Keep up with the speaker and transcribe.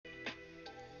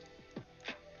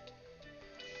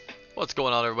What's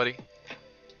going on, everybody?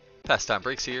 Pastime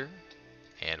Breaks here,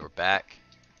 and we're back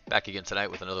again tonight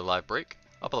with another live break.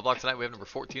 Up on the block tonight, we have number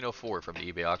 1404 from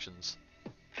the eBay Auctions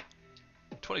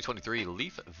 2023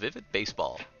 Leaf Vivid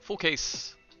Baseball. Full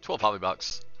case, 12 hobby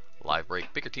box, live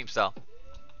break, picker team style.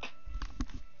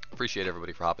 Appreciate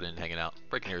everybody for hopping in and hanging out,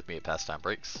 breaking here with me at Pastime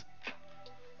Breaks.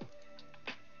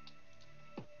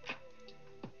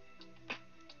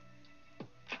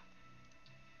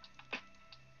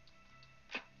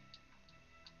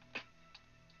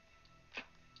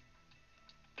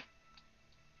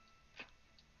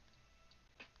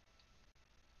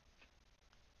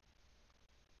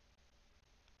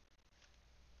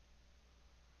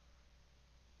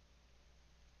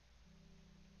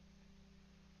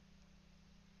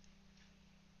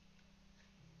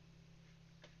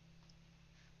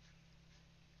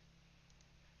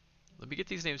 Let me get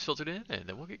these names filtered in, and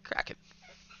then we'll get cracking.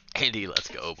 Andy, let's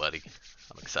go, buddy.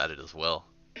 I'm excited as well.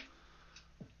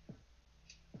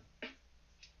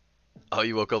 Oh,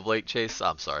 you woke up late, Chase?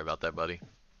 I'm sorry about that, buddy.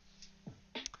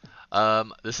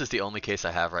 This is the only case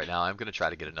I have right now. I'm going to try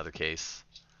to get another case.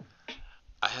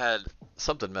 I had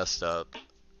something messed up.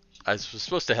 I was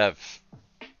supposed to have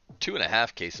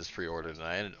 2.5 cases pre-ordered, and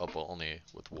I ended up only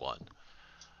with one,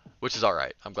 which is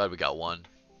alright. I'm glad we got one.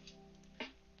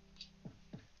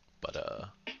 But,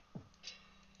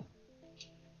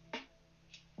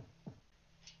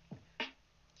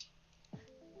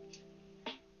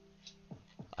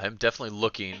 I am definitely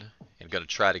looking and going to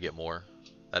try to get more.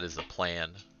 That is the plan.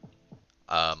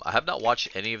 I have not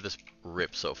watched any of this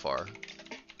rip so far.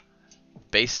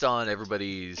 Based on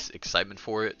everybody's excitement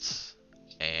for it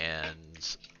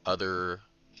and other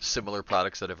similar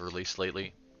products that have released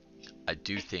lately, I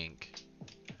do think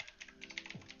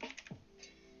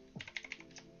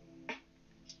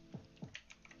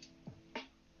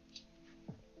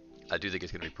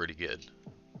it's going to be pretty good.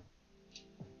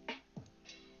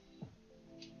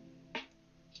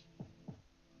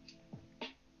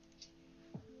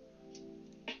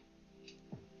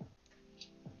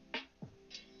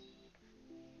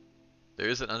 There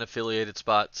is an unaffiliated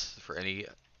spot for any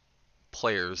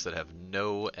players that have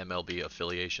no MLB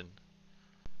affiliation.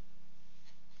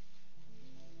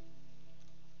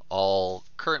 All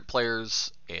current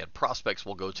players and prospects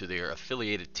will go to their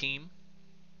affiliated team.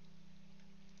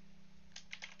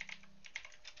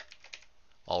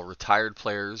 All retired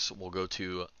players will go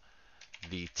to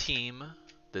the team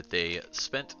that they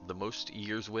spent the most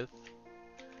years with,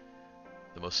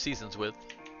 the most seasons with.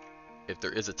 If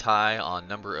there is a tie on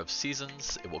number of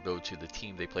seasons, it will go to the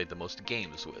team they played the most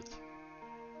games with.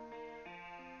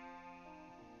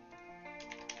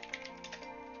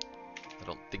 I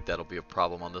don't think that'll be a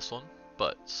problem on this one,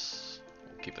 but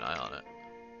we'll keep an eye on it.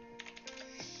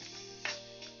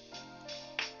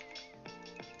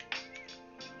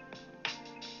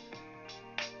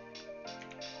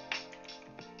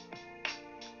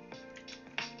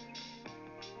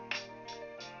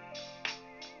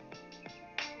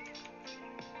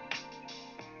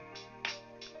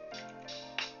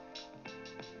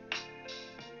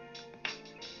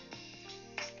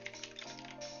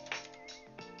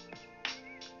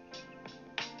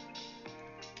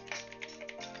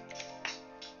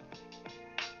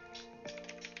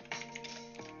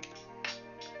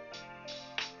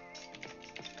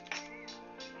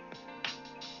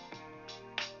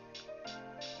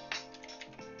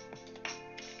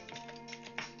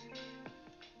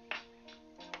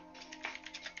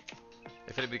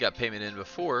 If anybody got payment in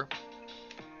before,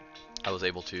 I was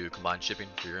able to combine shipping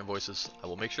for your invoices. I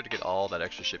will make sure to get all that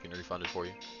extra shipping refunded for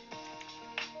you.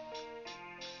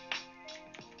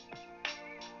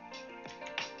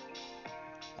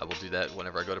 I will do that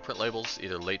whenever I go to print labels,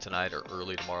 either late tonight or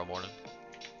early tomorrow morning.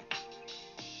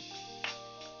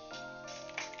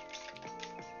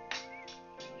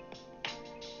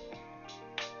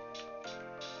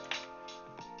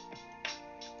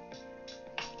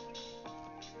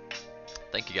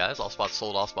 Thank you guys. All spots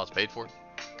sold, all spots paid for.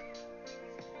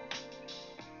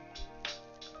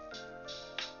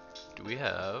 Do we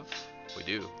have? We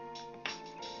do.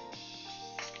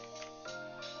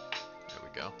 There we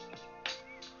go.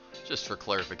 Just for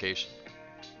clarification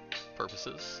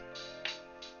purposes.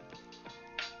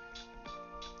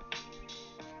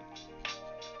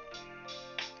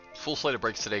 Full slate of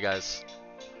breaks today, guys.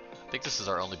 I think this is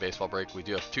our only baseball break. We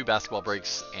do have 2 basketball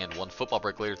breaks and 1 football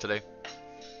break later today.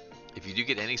 If you do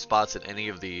get any spots at any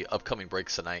of the upcoming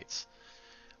breaks tonight,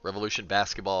 Revolution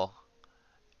Basketball,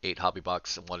 8 hobby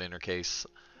box and 1 inner case,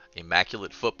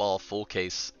 Immaculate Football full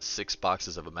case, 6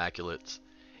 boxes of Immaculate,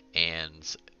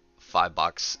 and 5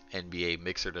 box NBA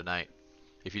mixer tonight.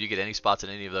 If you do get any spots in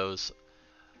any of those,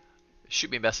 shoot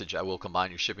me a message. I will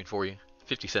combine your shipping for you.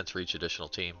 50 cents for each additional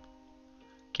team.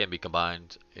 Can be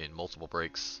combined in multiple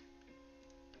breaks.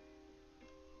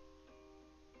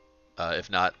 If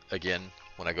not, again,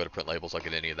 when I go to print labels, I'll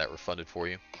get any of that refunded for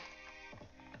you.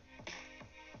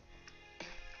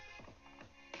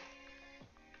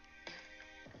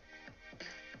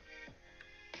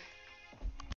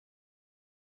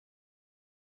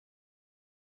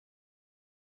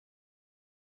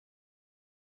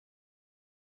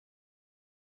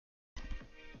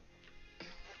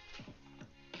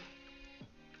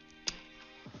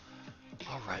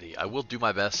 Alrighty, I will do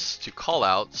my best to call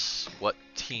out what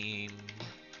team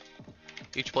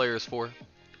each player is for.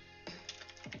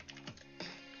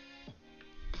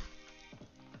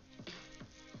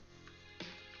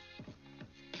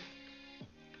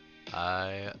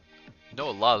 I know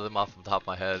a lot of them off the top of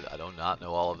my head. I do not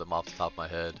know all of them off the top of my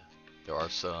head. There are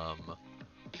some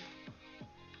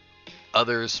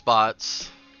other spots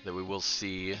that we will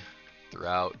see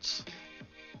throughout.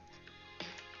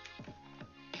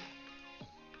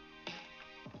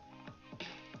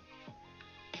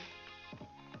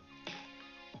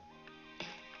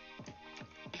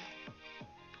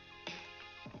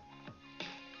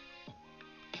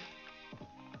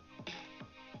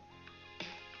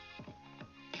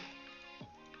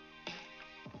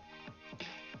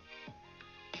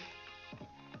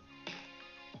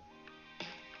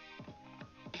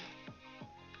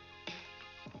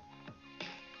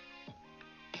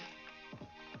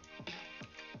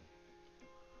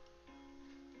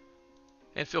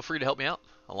 And feel free to help me out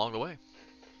along the way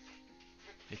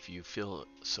if you feel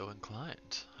so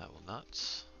inclined. I will not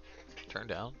turn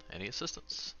down any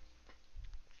assistance.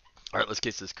 Alright, let's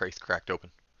get this case cracked open.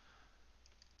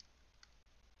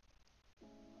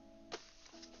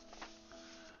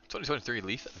 '23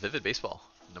 Leaf Vivid Baseball,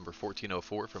 number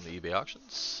 1404 from the eBay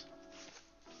auctions.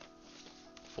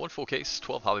 1 full case,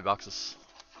 12 hobby boxes.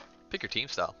 Pick your team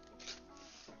style.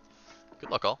 Good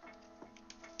luck, all.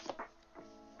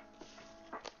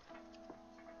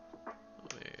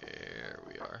 There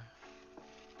we are.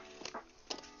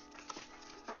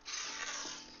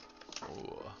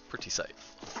 Oh, pretty sight.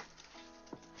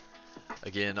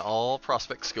 Again, all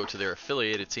prospects go to their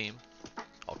affiliated team.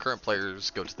 All current players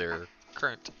go to their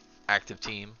current active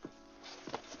team.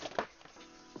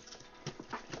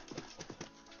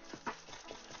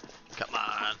 Come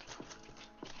on.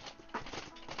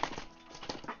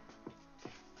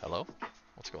 Hello?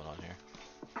 What's going on here?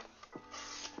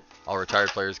 All retired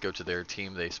players go to their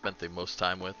team they spent the most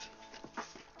time with.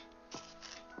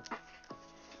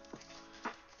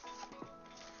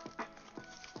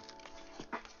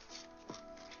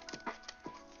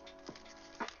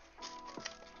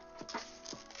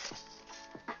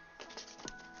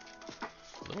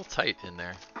 A little tight in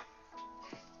there.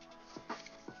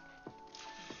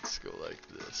 Let's go like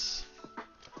this.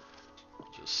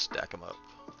 Just stack them up.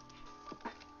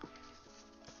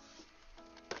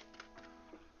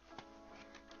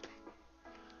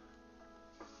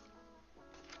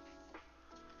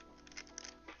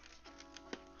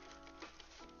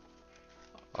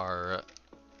 Our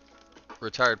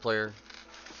retired player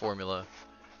formula,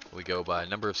 we go by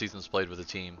number of seasons played with the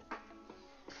team.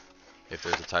 If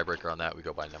there's a tiebreaker on that, we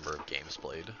go by number of games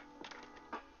played.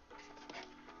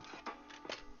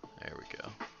 There we go.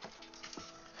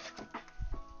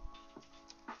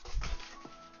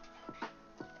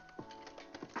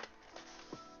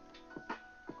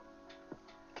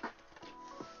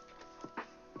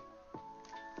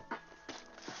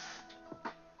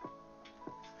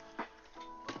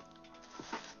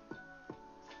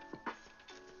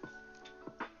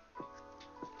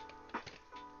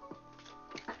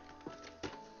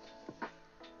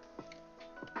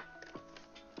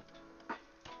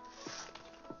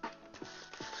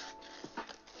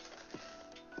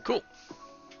 Cool.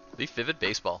 Leaf Vivid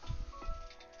Baseball.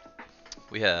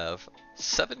 We have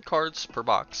 7 cards per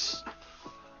box.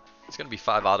 It's going to be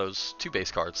 5 autos, 2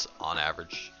 base cards on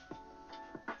average.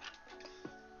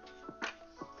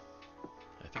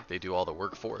 I think they do all the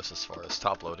work for us as far as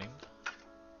top loading.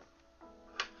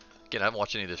 Again, I haven't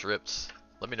watched any of this rips.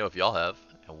 Let me know if y'all have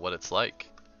and what it's like.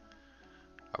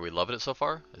 Are we loving it so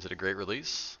far? Is it a great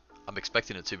release? I'm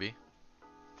expecting it to be.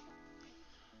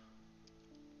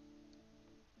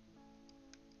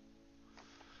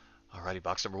 Alrighty,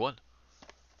 box number 1.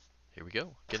 Here we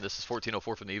go. Again, this is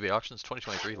 1404 from the eBay auctions,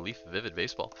 2023 Leaf Vivid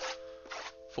Baseball.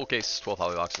 Full case, 12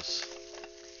 hobby boxes.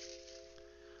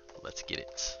 Let's get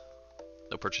it.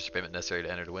 No purchase or payment necessary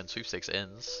to enter to win. Sweepstakes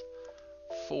ends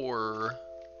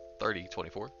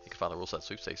 4/30/24. You can find the rules of that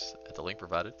sweepstakes at the link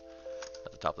provided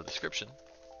at the top of the description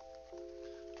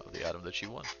of the item that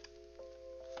you won.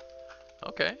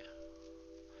 Okay.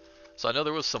 So I know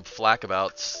there was some flack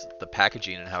about the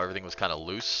packaging and how everything was kind of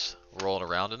loose rolling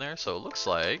around in there. So it looks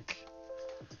like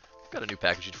we've got a new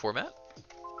packaging format.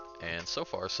 And so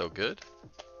far, so good.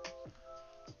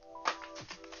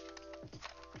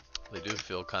 They do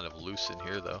feel kind of loose in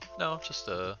here, though. No, just,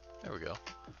 there we go.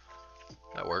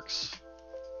 That works.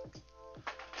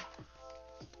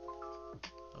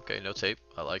 Okay, no tape.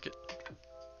 I like it.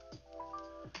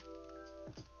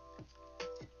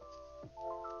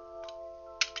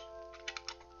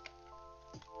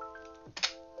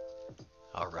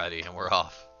 Alrighty, and we're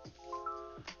off.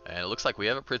 And it looks like we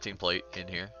have a printing plate in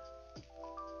here.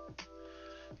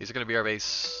 These are going to be our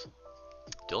base.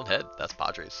 Dylan Head, that's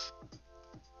Padres.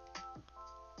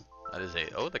 That is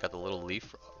oh, they got the little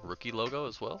Leaf rookie logo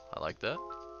as well. I like that.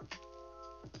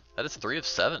 That is 3 of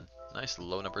 7. Nice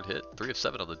low numbered hit. 3 of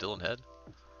 7 on the Dylan Head.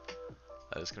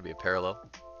 That is going to be a parallel.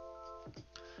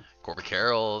 Corbin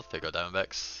Carroll, there you go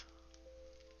Diamondbacks.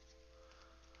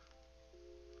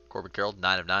 Corbin Carroll,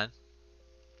 9 of 9.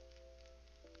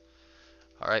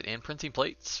 Alright, and printing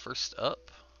plates, first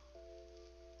up.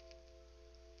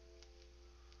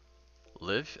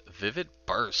 Live Vivid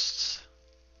Bursts.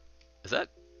 Is that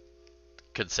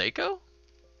Canseco?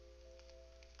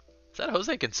 Is that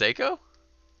Jose Canseco?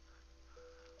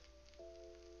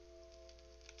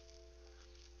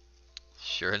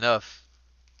 Sure enough.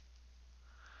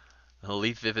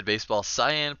 Leaf Vivid Baseball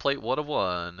Cyan Plate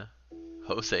 101.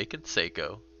 Jose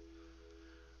Canseco.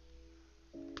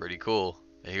 Pretty cool.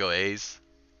 There you go, A's.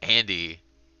 Andy.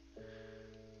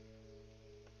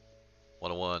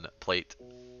 101 Plate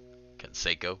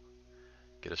Canseco.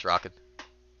 Get us rocking.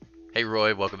 Hey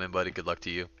Roy, welcome in, buddy. Good luck to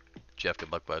you. Jeff,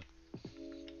 good luck, bud.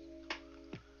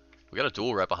 We got a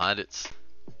duel right behind it.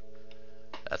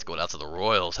 That's going out to the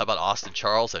Royals. How about Austin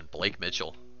Charles and Blake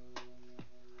Mitchell?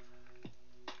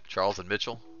 Charles and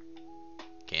Mitchell.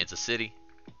 Kansas City.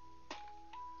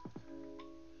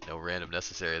 No random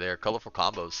necessary there. Colorful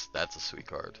combos. That's a sweet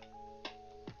card.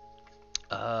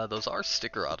 Those are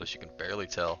sticker autos. You can barely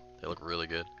tell. They look really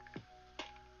good.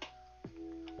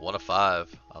 1 of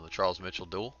 5 on the Charles Mitchell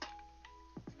duel.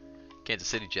 Kansas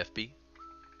City, Jeff B.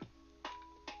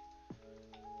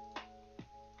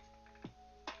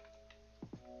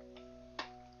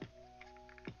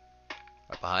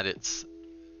 Right behind it's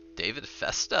David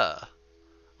Festa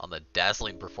on the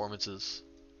dazzling performances.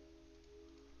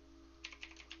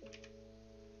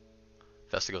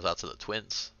 Festa goes out to the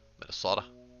Twins, Minnesota.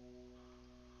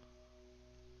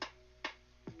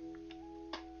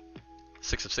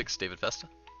 6 of 6, David Festa.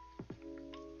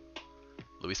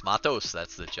 Luis Matos,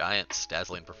 that's the Giants,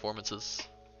 dazzling performances.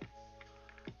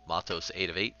 Matos, 8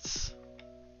 of 8.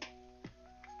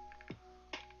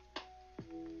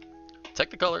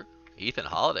 Technicolor, Ethan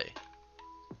Holiday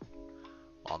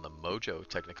on the Mojo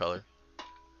Technicolor.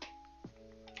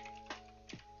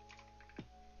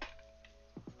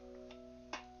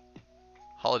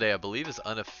 Holiday, I believe, is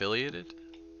unaffiliated.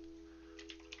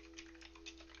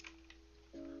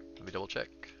 Let me double check.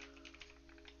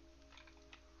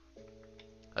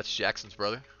 That's Jackson's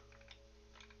brother.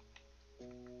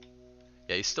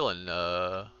 Yeah, he's still in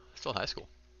high school.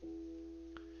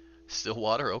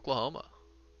 Stillwater, Oklahoma.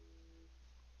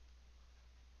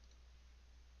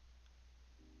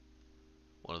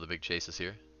 One of the big chases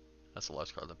here. That's the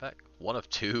last card in the pack. 1 of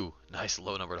 2. Nice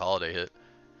low numbered Holiday hit.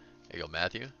 There you go,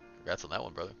 Matthew. Congrats on that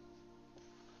one, brother.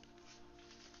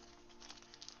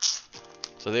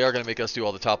 So they are going to make us do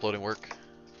all the top loading work.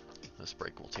 This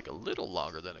break will take a little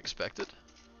longer than expected.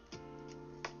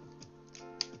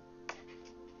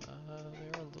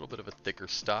 They're a little bit of a thicker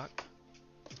stock.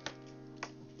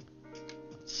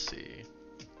 Let's see.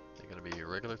 They're going to be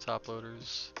regular top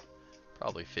loaders.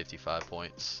 Probably 55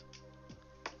 points.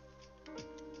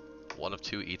 1 of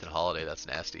 2 Ethan Holiday. That's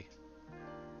nasty.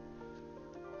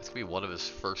 That's going to be one of his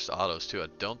first autos, too. I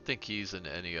don't think he's in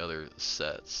any other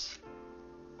sets.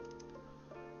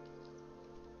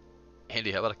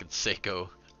 Andy, how about a Canseco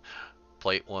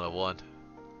Plate 101?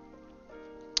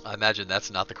 I imagine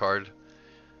that's not the card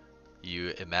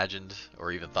you imagined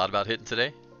or even thought about hitting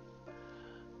today,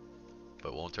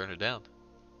 but won't turn it down.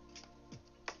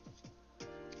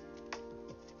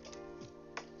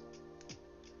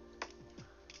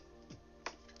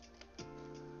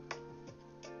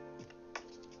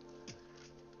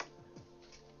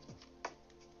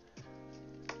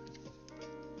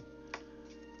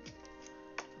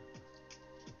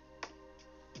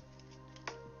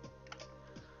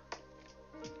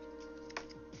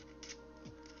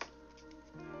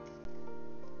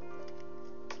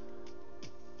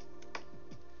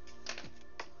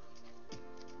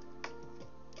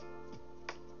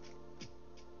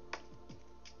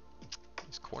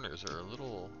 corners are a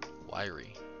little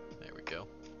wiry. There we go.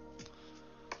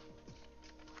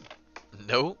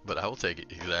 No, but I will take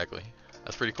it. Exactly.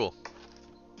 That's pretty cool.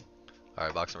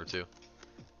 Alright, box number 2.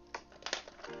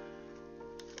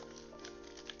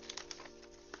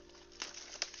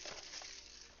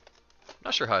 I'm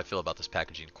not sure how I feel about this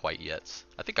packaging quite yet.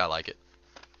 I think I like it.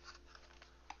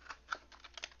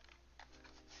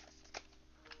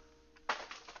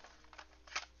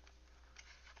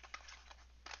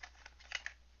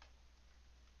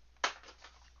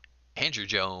 Andrew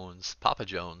Jones, Papa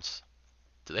Jones.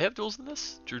 Do they have duels in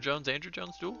this? Drew Jones, Andrew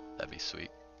Jones duel? That'd be sweet.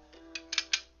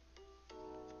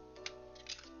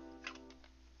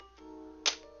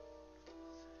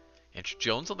 Andrew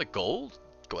Jones on the gold,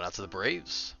 going out to the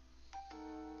Braves.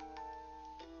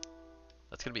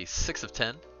 That's going to be 6 of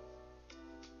 10.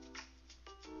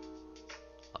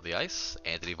 On the ice,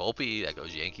 Anthony Volpe, that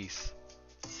goes Yankees.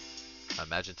 I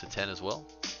imagine to 10 as well.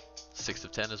 6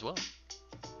 of 10 as well.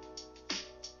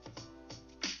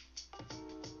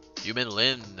 Yumin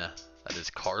Lin, that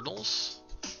is Cardinals.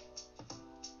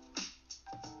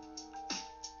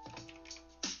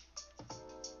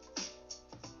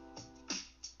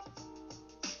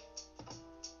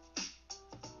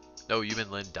 No,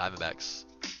 Yumin Lin, Diamondbacks.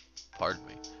 Pardon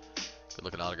me. Good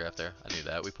looking autograph there. I knew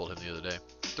that. We pulled him the other day.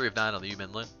 3 of 9 on the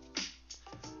Yumin Lin.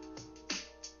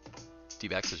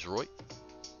 D-backs is Roy.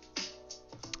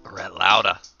 Red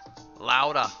Lauda.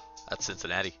 Lauda. That's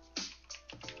Cincinnati.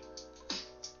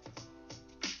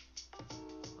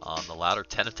 On the Lauda,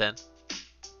 10 of 10.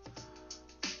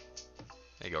 There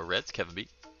you go, Reds, Kevin B.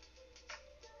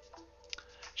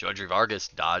 Joandre Vargas,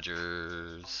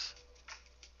 Dodgers.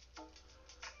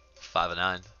 5 of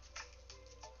 9.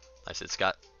 Nice hit,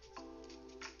 Scott.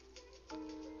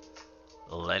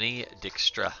 Lenny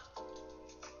Dykstra.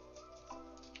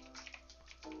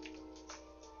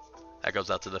 That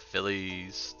goes out to the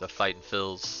Phillies, the Fighting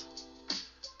Phils.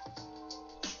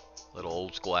 Little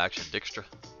old school action, Dykstra.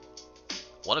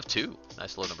 1 of 2.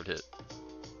 Nice low numbered hit.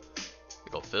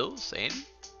 We go Phils, Andy.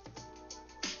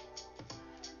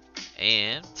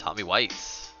 And Tommy White.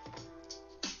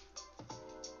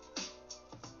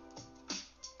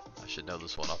 I should know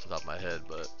this one off the top of my head,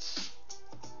 but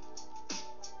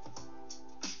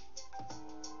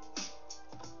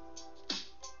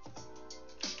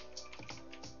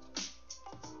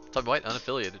Tommy White,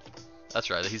 unaffiliated. That's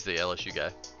right, he's the LSU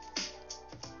guy.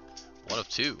 1 of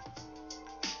 2.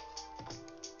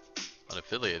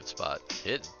 Unaffiliated spot.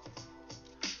 Hidden.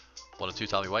 1 of 2,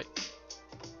 Tommy White.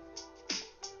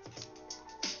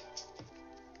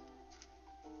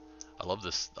 I love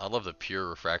this. I love the pure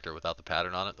refractor without the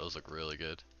pattern on it. Those look really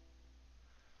good.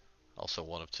 Also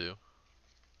 1 of 2.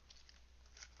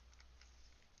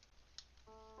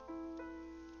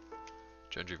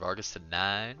 Joandre Vargas to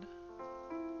 9.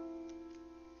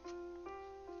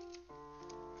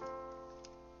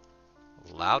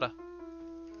 Lauda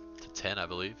to 10, I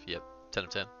believe. Yep, 10 of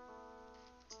 10.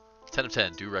 10 of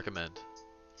 10, do recommend.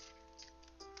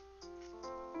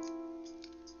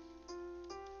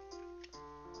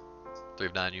 Three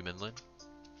of 9, Yumin Lin.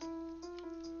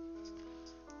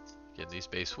 Again, these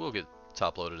base will get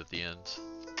top loaded at the end.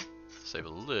 Save a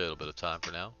little bit of time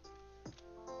for now.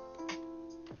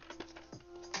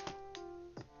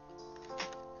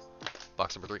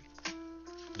 Box number 3.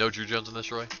 No Drew Jones in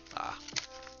this, Roy? Ah.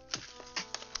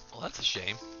 Well, that's a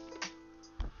shame.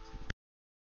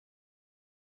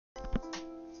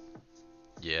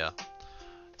 Yeah.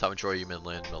 Tommy Troy, Yumin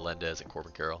Lin, Melendez, and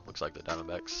Corbin Carroll. Looks like the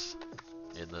Diamondbacks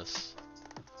in this.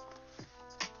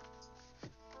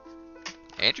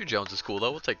 Andrew Jones is cool, though.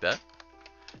 We'll take that.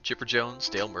 Chipper Jones,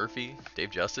 Dale Murphy,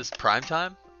 Dave Justice.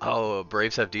 Primetime? Oh,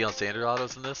 Braves have Deion Sanders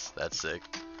autos in this? That's sick.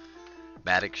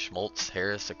 Maddox, Schmaltz,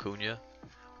 Harris, Acuna.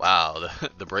 Wow,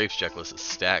 the Braves checklist is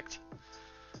stacked.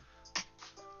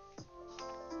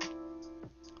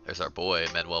 There's our boy,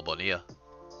 Manuel Bonilla.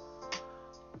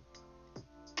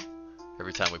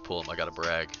 Every time we pull him, I gotta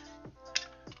brag.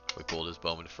 We pulled his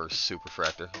Bowman first Super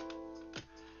Fractor.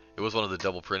 It was one of the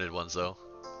double printed ones, though.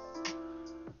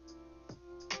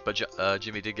 But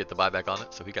Jimmy did get the buyback on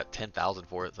it, so he got 10,000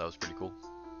 for it. So that was pretty cool.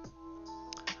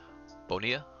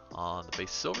 Bonilla on the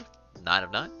base silver, 9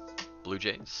 of 9. Blue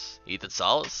Jays, Ethan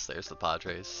Salas. There's the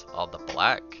Padres on the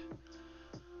black,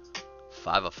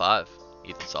 5 of 5.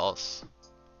 Ethan Salas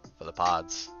for the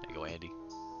Pods. There you go, Andy.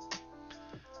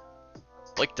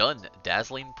 Blake Dunn,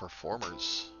 Dazzling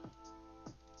Performers.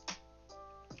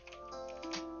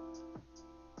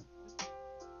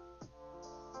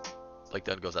 Blake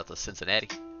Dunn goes out to Cincinnati.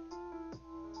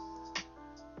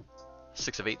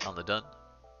 6 of 8 on the Dunn.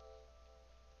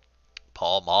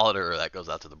 Paul Molitor, that goes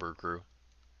out to the Brew Crew.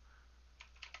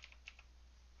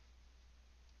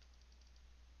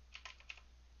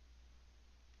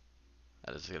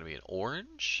 That is going to be an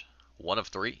orange. 1 of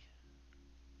 3. Here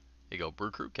you go,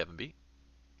 Brew Crew, Kevin B.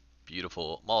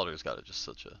 Beautiful. Molitor's got just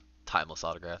such a timeless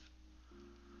autograph.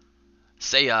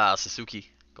 Seiya Suzuki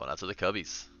going out to the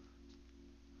Cubbies.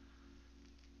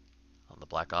 On the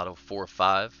black auto, 4 of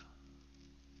 5.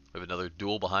 We have another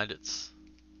duel behind it.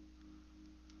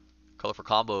 Colorful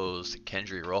combos,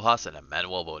 Kendry Rojas and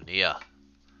Emmanuel Bonilla.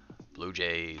 Blue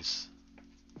Jays.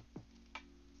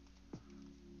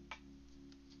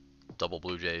 Double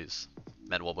Blue Jays.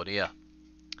 Manuel Bonilla.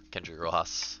 Kendry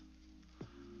Rojas.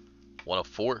 1 of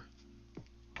 4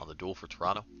 on the duel for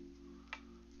Toronto.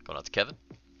 Going out to Kevin.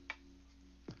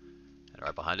 And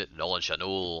right behind it, Nolan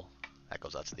Schanuel. That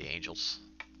goes out to the Angels.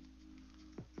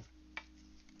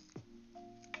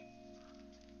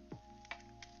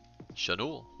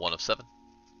 Schanuel, 1 of 7.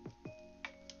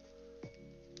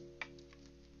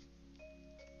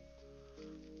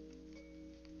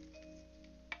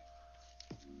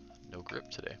 No grip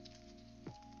today.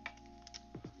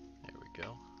 There we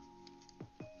go.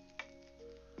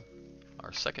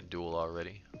 Our second duel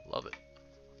already. Love it.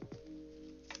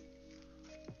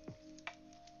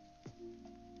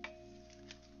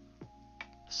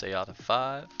 Say out of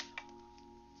 5.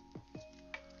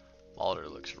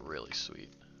 Molitor looks really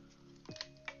sweet.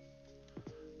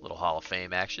 Little Hall of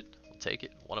Fame action. We'll take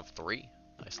it. 1 of 3.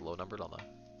 Nice low numbered on the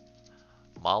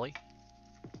Molly.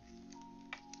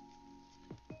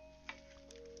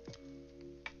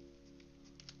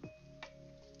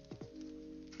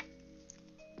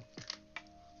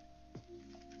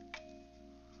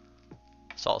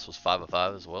 Sauce was 5 of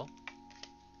 5 as well.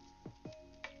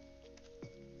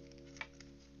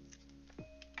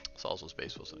 Sauce was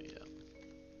base, wasn't he? Yeah.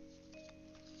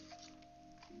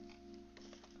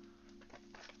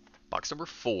 Box number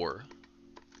 4.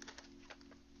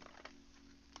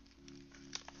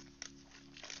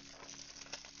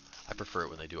 I prefer it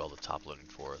when they do all the top loading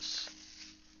for us.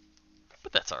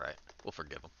 But that's alright. We'll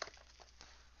forgive them.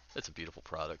 It's a beautiful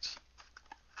product.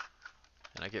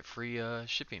 And I get free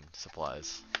shipping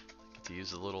supplies. I get to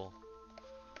use the little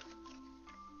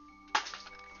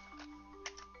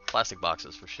plastic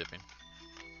boxes for shipping.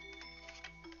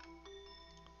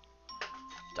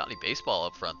 Donnie Baseball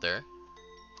up front there.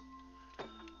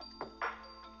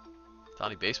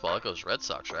 Donnie Baseball, that goes Red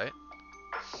Sox, right?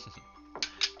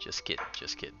 Just kidding,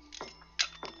 just kidding.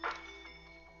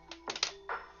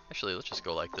 Actually, let's just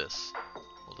go like this.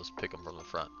 We'll just pick them from the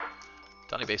front.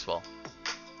 Donnie Baseball.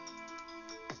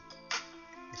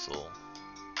 This little...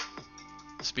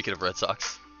 Speaking of Red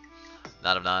Sox,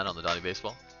 9 of 9 on the Donnie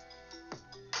Baseball.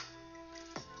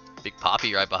 Big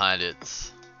Poppy right behind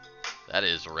it. That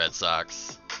is Red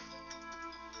Sox.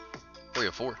 3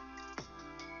 of 4.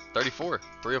 34.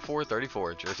 3 of 4,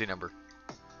 34. Jersey number.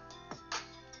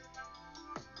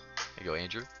 There you go,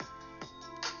 Andrew.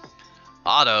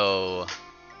 Auto.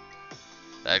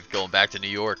 That's going back to New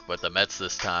York, but the Mets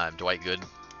this time. Dwight Gooden.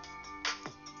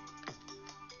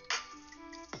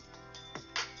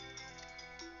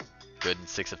 Gooden,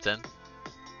 6 of 10.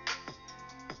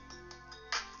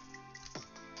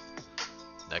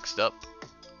 Next up,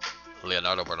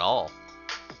 Leonardo Bernal.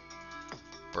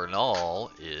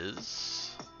 Bernal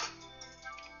is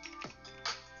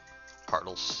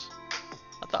Cardinals.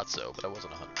 I thought so, but I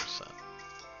wasn't 100%.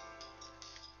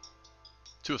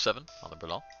 2 of 7 on the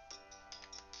Bernal.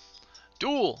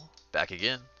 Duel, back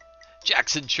again.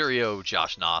 Jackson Chourio,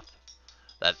 Josh Noth.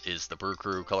 That is the Brew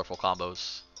Crew colorful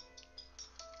combos.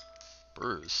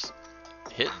 Brewers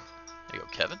hitting. There you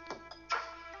go, Kevin.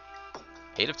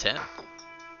 8 of 10.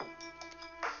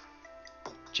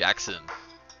 Jackson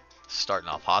starting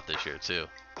off hot this year too.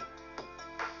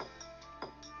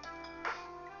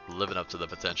 Living up to the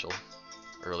potential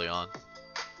early on.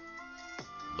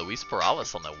 Luis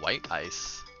Perales on the white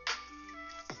ice.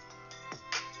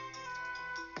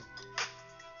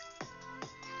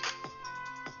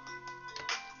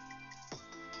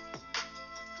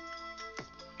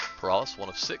 Perales, 1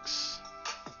 of 6.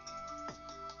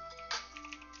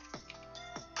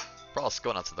 Perales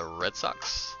going out to the Red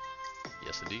Sox.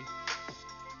 Yes, indeed.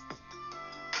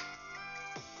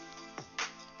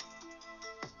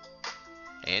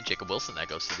 And Jacob Wilson, that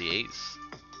goes to the A's.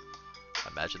 I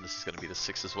imagine this is going to be the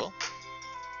 6 as well.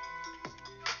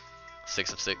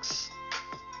 6 of 6.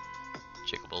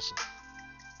 Jacob Wilson.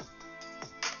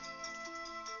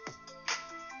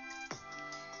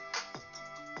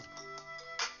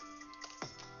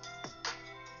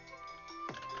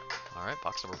 Alright,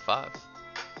 box number 5.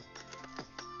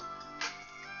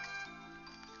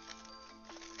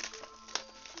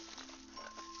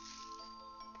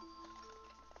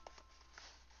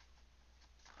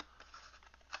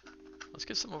 Let's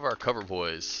get some of our cover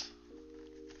boys.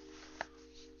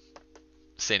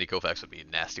 Sandy Koufax would be a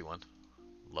nasty one.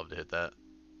 Love to hit that.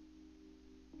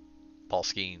 Paul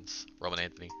Skeens, Roman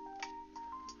Anthony.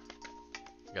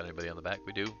 Got anybody on the back?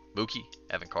 We do. Mookie,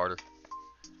 Evan Carter.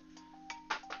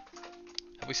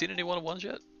 Have we seen any one-of-ones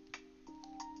yet?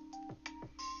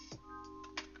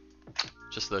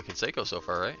 Just the Canseco so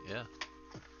far, right? Yeah.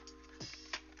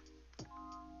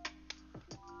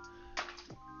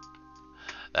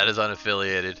 That is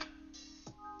unaffiliated.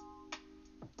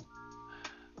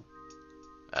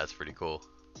 That's pretty cool.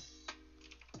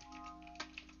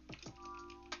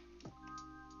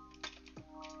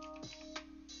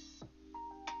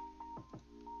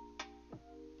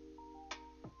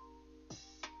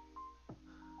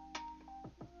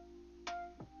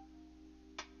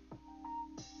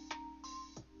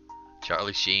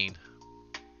 Charlie Sheen.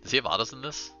 Does he have autos in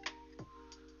this?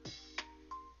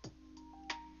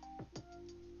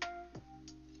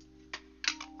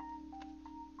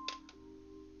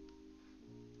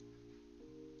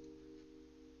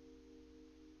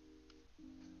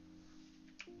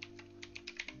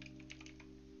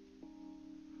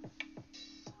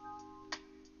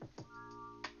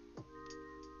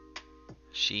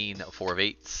 Sheen, 4 of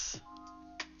 8s.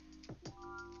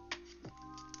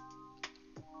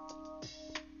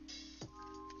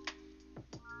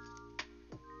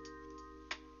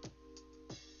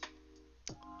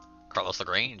 Carlos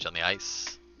LaGrange on the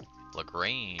ice.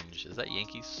 LaGrange, is that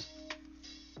Yankees?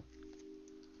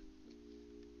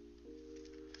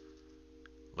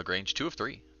 LaGrange, 2 of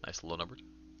 3. Nice, low numbered.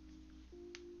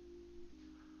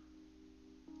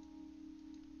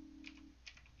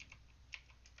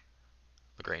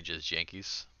 LaGrange is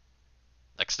Yankees.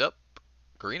 Next up,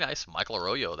 green ice, Michael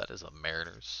Arroyo. That is a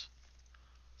Mariners.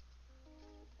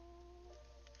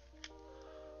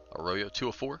 Arroyo, 2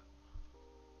 of 4.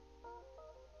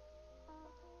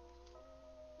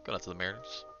 Going out to the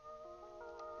Mariners.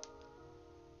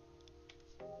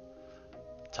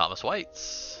 Thomas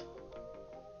Whites.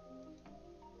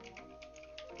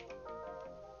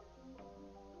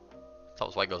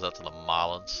 Thomas White goes out to the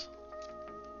Marlins.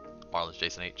 Marlins,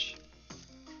 Jason H.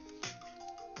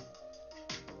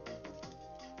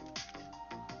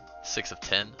 Six of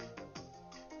 10.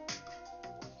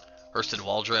 Hurston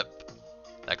Waldrep.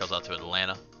 That goes out to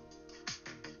Atlanta.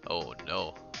 Oh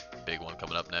no. Big one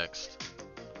coming up next.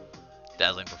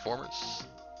 Dazzling performers.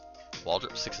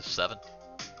 Waldrep, 6 of 7.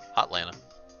 Hotlanta.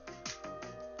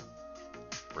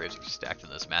 Braves are stacked in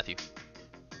this. Matthew.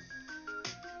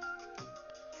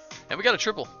 And we got a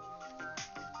triple.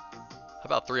 How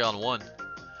about 3 on 1?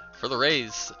 For the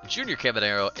Rays, Junior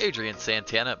Caminero, Adrian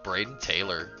Santana, Braden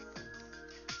Taylor.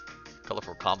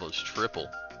 Colorful combos triple.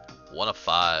 1 of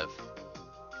 5.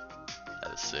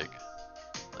 That is sick.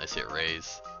 Nice hit,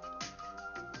 Rays.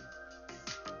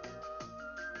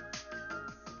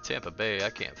 Tampa Bay, I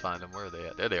can't find them. Where are they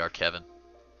at? There they are, Kevin.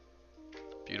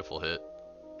 Beautiful hit.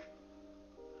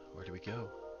 Where do we go?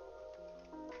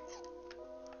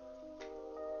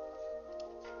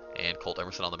 And Colt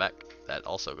Emerson on the back. That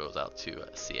also goes out to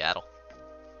Seattle.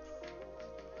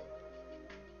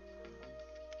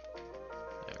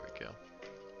 There we go.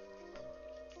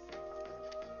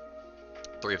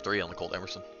 3 of 3 on the Colt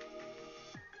Emerson.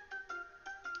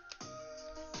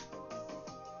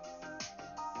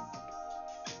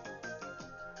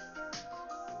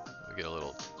 We get a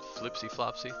little flipsy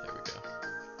flopsy. There we go.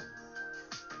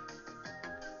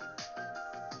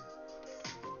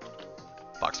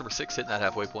 Box number 6 hitting that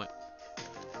halfway point.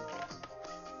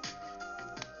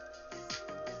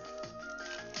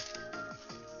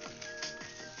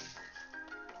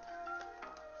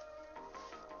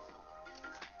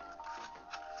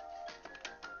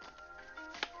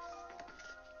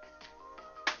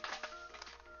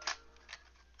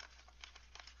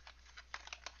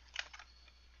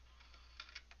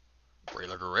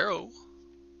 Braylor Guerrero.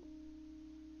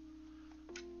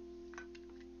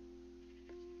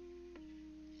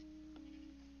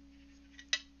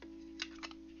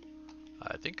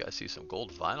 I think I see some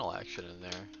gold vinyl action in there.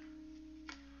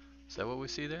 Is that what we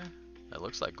see there? That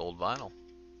looks like gold vinyl.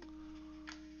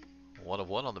 1 of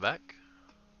 1 on the back.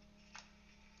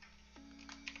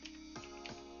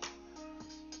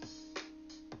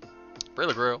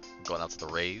 Braylor Guerrero going out to the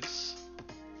Rays.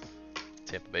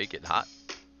 Tampa Bay getting hot.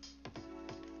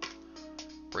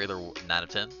 Braylor 9 of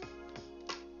 10.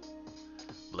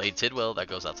 Blade Tidwell, that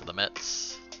goes out to the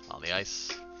Mets on the ice.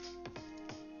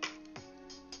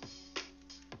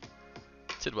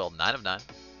 Tidwell 9 of 9.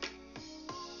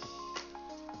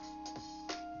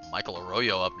 Michael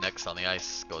Arroyo up next on the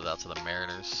ice, goes out to the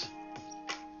Mariners.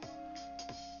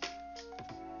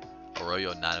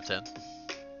 Arroyo 9 of 10.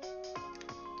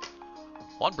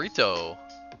 Juan Brito.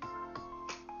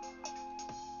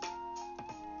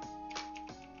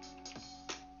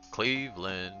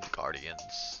 Cleveland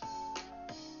Guardians.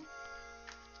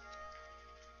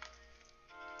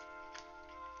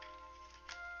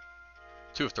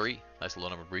 Two of three. Nice low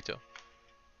number burrito.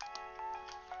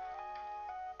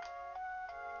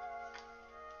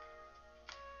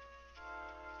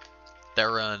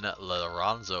 Theron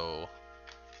Lorenzo.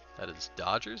 That is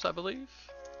Dodgers, I believe.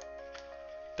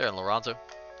 Theron Lorenzo.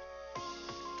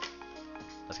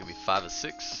 That's going to be 5 of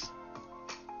 6.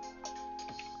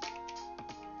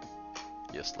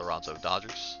 Yes, Lorenzo,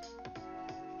 Dodgers.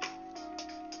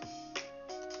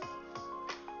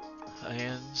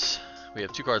 And we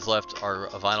have 2 cards left. Our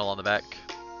vinyl on the back.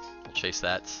 We'll chase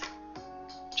that.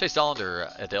 Chase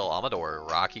Dollander, Adele Amador,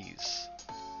 Rockies.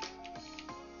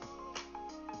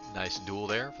 Nice duel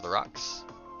there for the Rocks.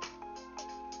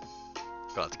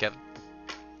 Go out to Kevin.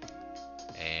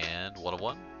 And 1 of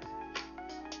 1.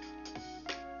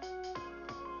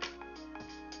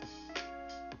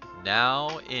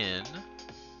 Now in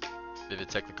Vivid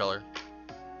Technicolor.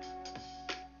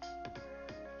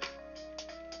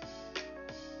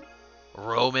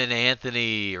 Roman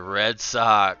Anthony, Red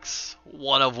Sox.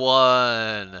 1 of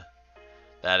 1.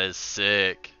 That is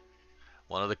sick.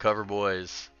 One of the cover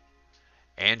boys.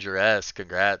 Andrew S.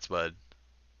 Congrats, bud.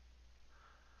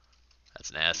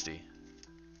 That's nasty.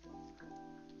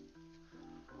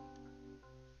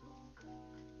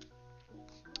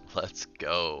 Let's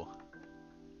go.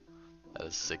 That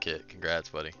is a sick hit. Congrats,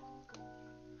 buddy.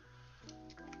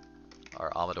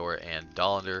 Our Amador and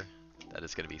Dollander. That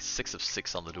is going to be 6 of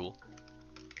 6 on the duel.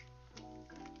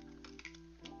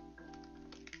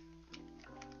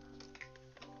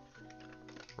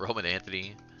 Roman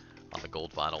Anthony on the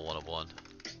gold vinyl, 1 of 1.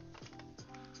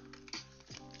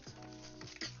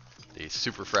 The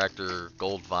Super Fractor,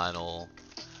 gold vinyl,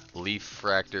 Leaf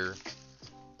Fractor.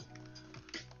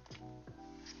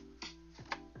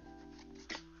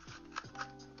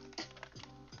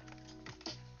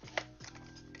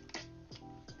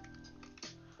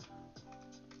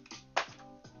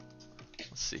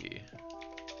 Let's see.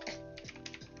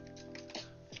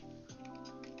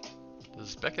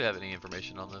 Does Beckett have any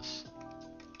information on this?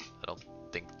 I don't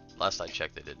think, last I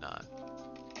checked, they did not.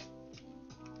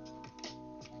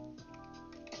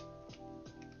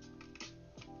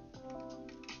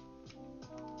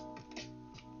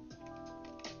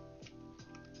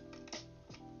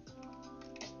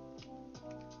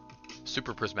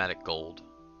 Super Prismatic Gold,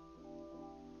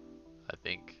 I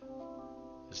think,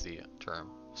 is the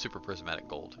term. Super Prismatic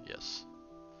Gold, yes.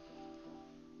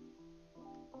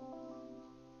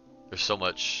 There's so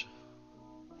much.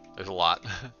 There's a lot.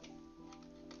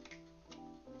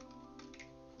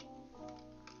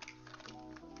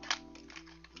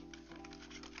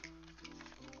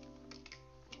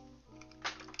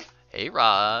 Hey,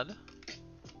 Rod.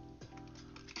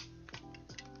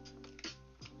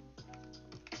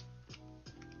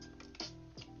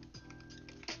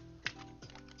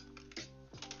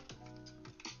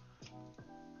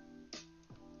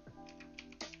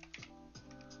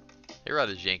 A-Rod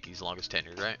is Yankees' longest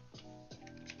tenured, right?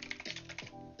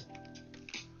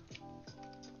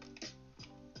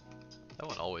 That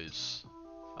one always,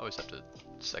 I always have to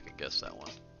second guess that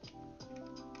one.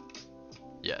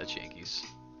 Yeah, it's Yankees.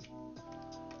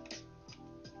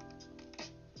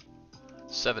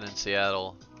 7 in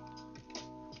Seattle.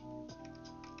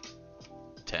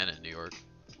 10 in New York.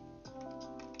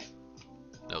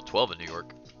 No, 12 in New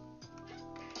York.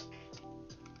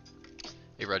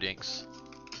 A-Rod Yanks.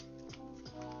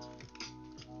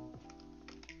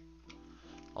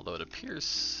 Although it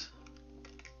appears,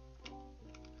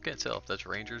 I can't tell if that's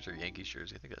Rangers or Yankees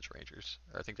jersey. I think that's Rangers.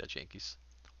 Or I think that's Yankees.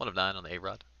 1 of 9 on the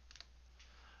A-Rod.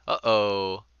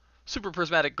 Uh-oh. Super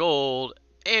Prismatic Gold.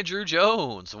 Andrew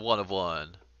Jones. 1 of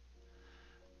 1.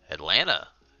 Atlanta.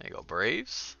 There you go,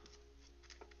 Braves.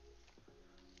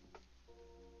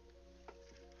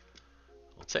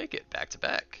 We'll take it. Back to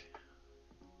back.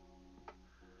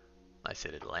 Nice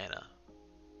hit, Atlanta.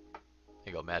 There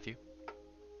you go, Matthew.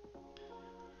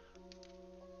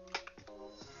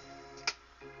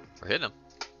 We're hitting him.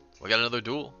 We got another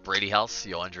duel. Brady House,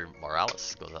 Yoandre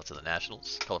Morales goes out to the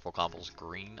Nationals. Colorful Combos,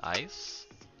 Green Ice.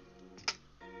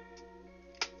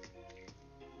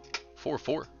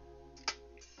 4-4.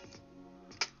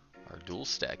 Our duel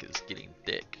stack is getting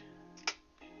thick.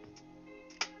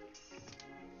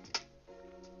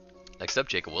 Next up,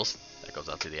 Jacob Wilson. That goes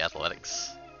out to the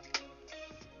Athletics.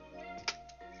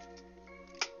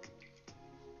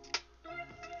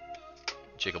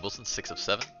 Jacob Wilson, 6 of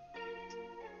 7.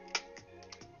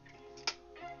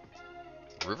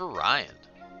 River Ryan,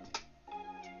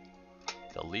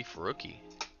 the Leaf rookie.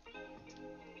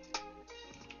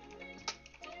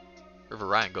 River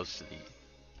Ryan goes to the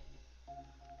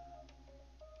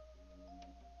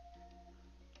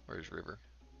Where's River?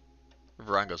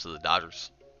 River Ryan goes to the Dodgers.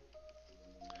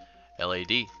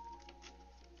 LAD.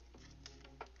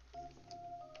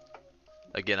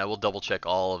 Again, I will double check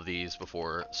all of these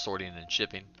before sorting and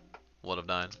shipping. 1 of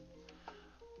 9.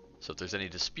 So if there's any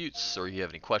disputes or you have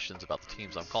any questions about the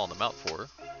teams I'm calling them out for,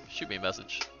 shoot me a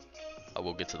message. I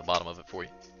will get to the bottom of it for you.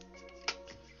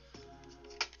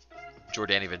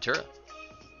 Jordani Ventura.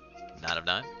 9 of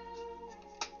 9.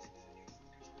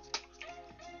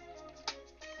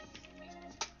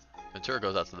 Ventura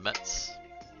goes out to the Mets.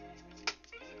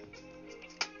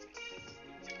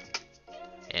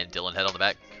 And Dylan Head on the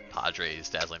back. Padres,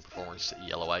 dazzling performers,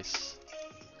 yellow ice.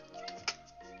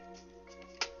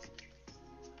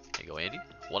 There you go, Andy.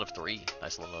 1 of 3.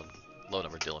 Nice low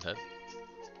number, Dylan Head.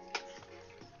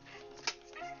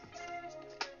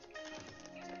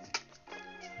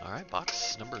 Alright,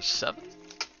 box number 7.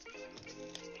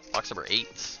 Box number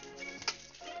 8.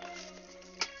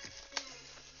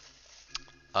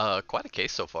 Quite a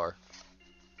case so far.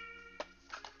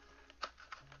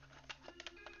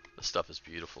 This stuff is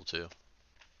beautiful too.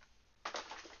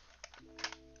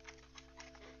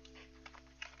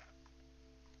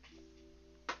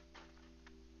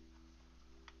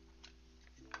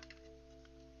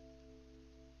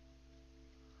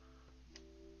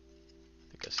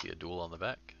 I think I see a duel on the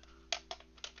back.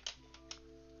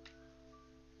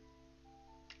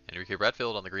 Enrique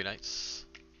Bradfield on the Green Knights.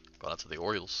 Going out to the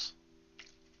Orioles.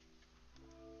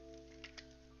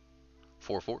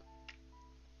 4-4.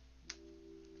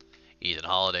 Ethan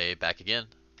Holiday back again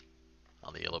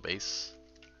on the yellow base.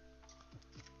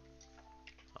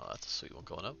 Oh, that's a sweet one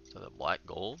going up to the black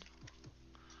gold.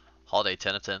 Holiday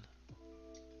 10 of 10.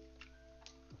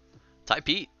 Ty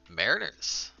Pete,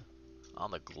 Mariners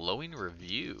on the glowing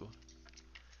review.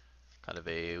 Kind of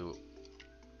a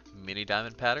mini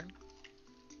diamond pattern.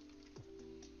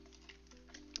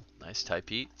 Nice Ty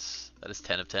Pete's. That is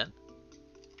 10 of 10.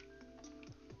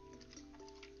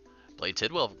 Blade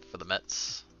Tidwell for the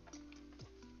Mets.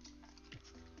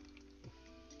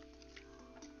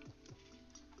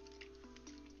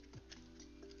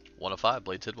 One of 5,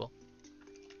 Blade Tidwell.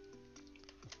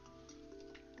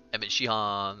 Emmett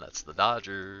Sheehan, that's the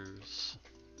Dodgers.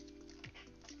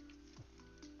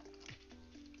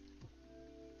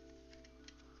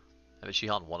 Emmett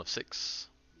Sheehan, 1 of 6.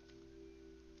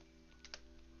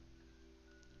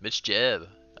 Mitch Jebb,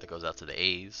 that goes out to the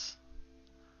A's.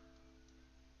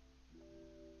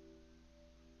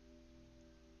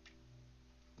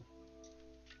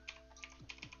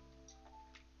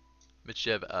 Mitch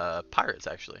Jebb, Pirates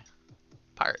actually.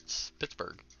 Pirates,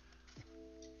 Pittsburgh.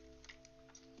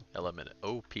 LM and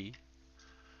OP.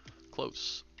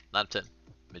 Close. 9 of 10.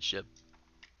 Mitch Jebb.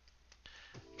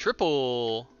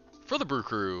 Triple for the Brew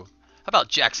Crew. How about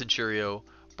Jackson Churio,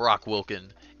 Brock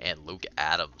Wilken, and Luke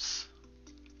Adams?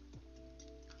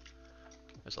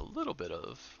 There's a little bit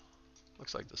of,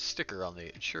 looks like the sticker on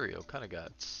the Churio kind of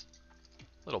got a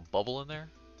little bubble in there.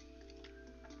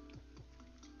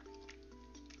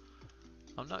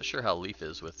 I'm not sure how Leaf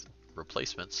is with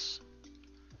replacements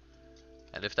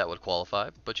and if that would qualify,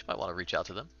 but you might want to reach out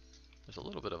to them. There's a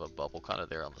little bit of a bubble kind of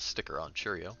there on the sticker on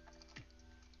Churio.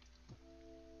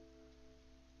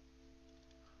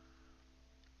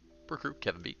 Brew Crew,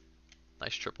 Kevin B.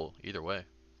 Nice triple either way.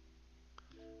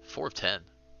 4 of 10.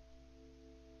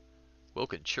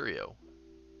 Wilken, Churio,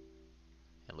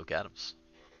 and Luke Adams.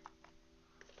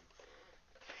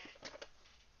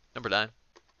 Number 9.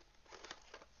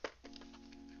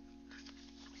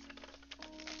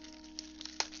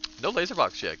 No laser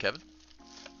box yet, Kevin.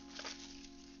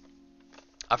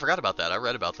 I forgot about that. I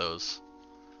read about those.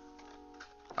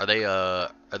 Are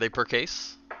they per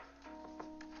case?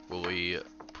 Will we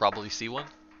probably see one?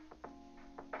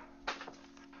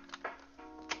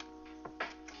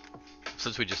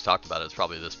 Since we just talked about it, it's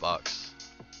probably this box.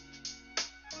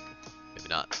 Maybe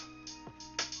not.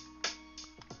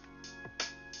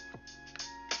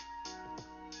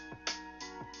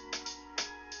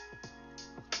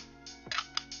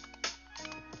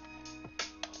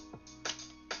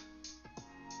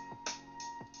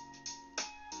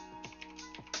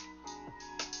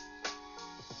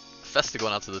 Festa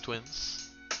going out to the Twins.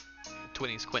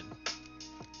 Twinnies, Quentin.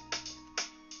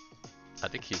 I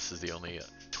think this is the only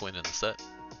twin in the set.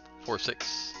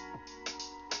 4-6.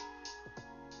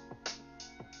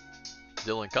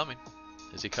 Dylan coming.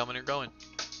 Is he coming or going?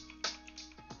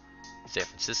 San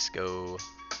Francisco.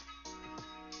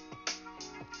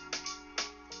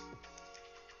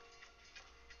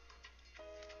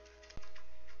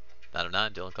 Out of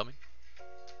 9, Dylan coming.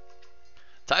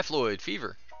 Ty Floyd,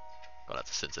 Fever. Going out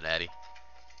to Cincinnati.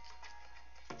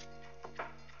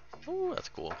 Ooh, that's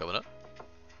cool coming up.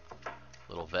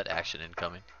 Little vet action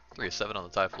incoming. 3 of 7 on the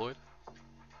Ty Floyd.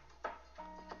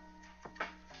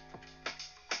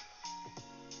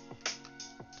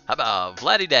 How about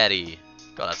Vladdy Daddy?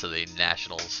 Going out to the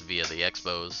Nationals via the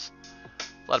Expos.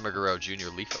 Vladimir Guerrero Jr.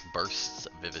 Leaf Bursts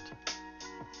Vivid.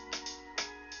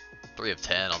 3 of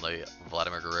 10 on the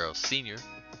Vladimir Guerrero Sr.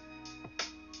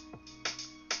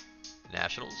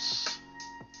 Nationals.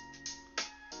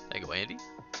 There you go, Andy.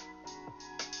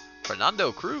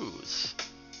 Fernando Cruz.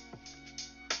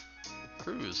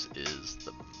 Cruz is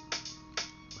the...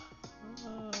 let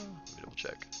me double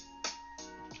check.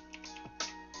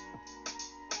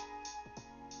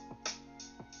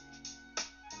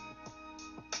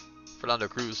 Fernando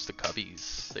Cruz, the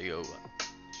Cubbies. There you go.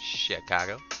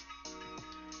 Chicago.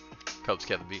 Cubs,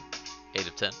 Kevin B. 8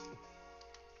 of 10.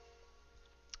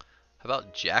 How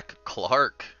about Jack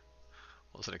Clark?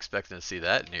 Wasn't expecting to see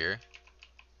that in here.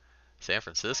 San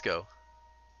Francisco.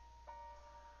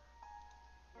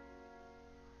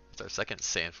 It's our second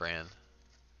San Fran.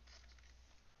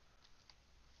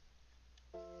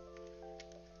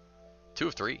 Two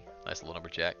of 3. Nice little number,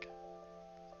 Jack.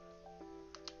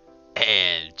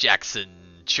 And Jackson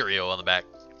Churio on the back.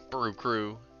 Brew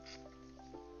Crew.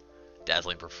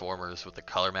 Dazzling Performers with the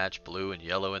color match, blue and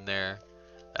yellow in there.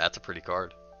 That's a pretty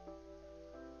card.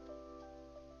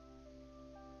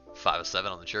 5 of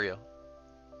 7 on the Churio.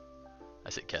 I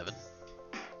said Kevin.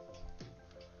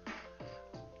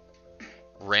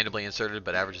 Randomly inserted,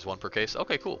 but averages 1 per case.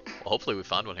 Okay, cool. Well, hopefully we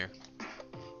find one here.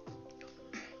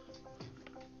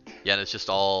 Yeah, and it's just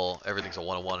all, everything's a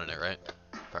 1-of-1 in it, right?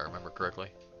 If I remember correctly.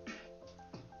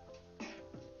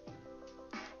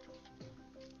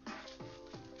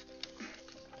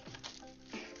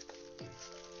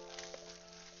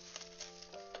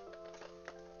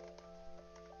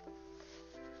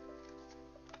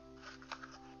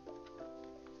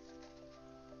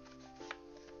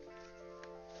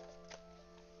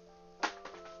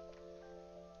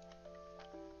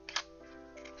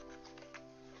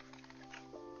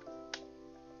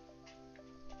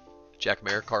 Jack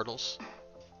Mayer, Cardinals.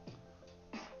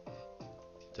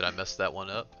 Did I mess that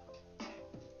one up?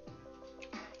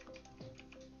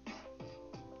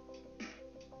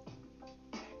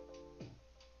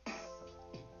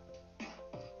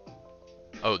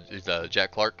 Oh, is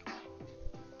Jack Clark?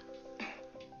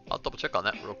 I'll double check on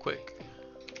that real quick.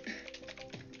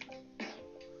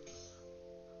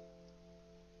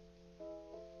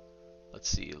 Let's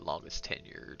see, longest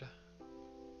tenured.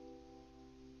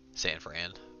 San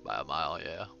Fran. By a mile,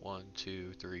 yeah. 1,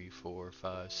 2, 3, 4,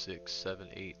 5, 6, 7,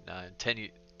 8, 9,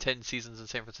 10 seasons in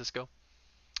San Francisco.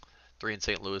 3 in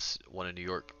St. Louis, 1 in New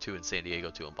York, 2 in San Diego,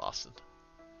 2 in Boston.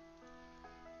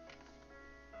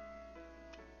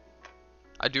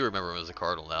 I do remember him as a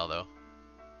Cardinal now, though.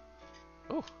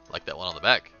 Oh, like that one on the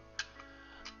back.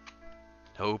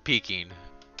 No peeking.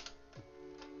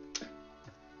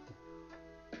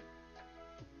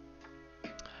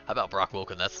 How about Brock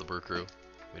Wilken? That's the Brew Crew.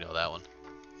 We know that one.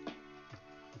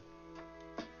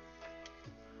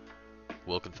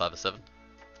 Wilken 5 of 7.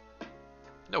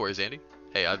 No worries, Andy.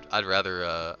 Hey, I'd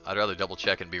rather double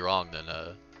check and be wrong than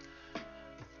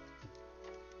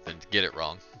get it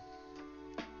wrong.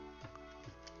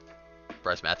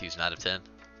 Bryce Matthews 9 of 10.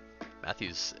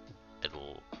 Matthews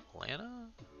Atlanta?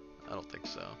 I don't think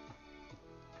so.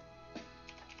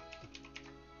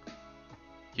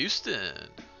 Houston.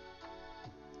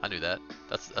 I knew that.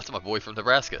 That's my boy from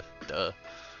Nebraska. Duh.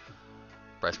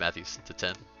 Bryce Matthews to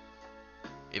 10.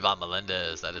 Ivan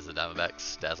Melendez, that is the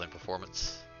Diamondbacks. Dazzling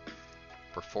Performers.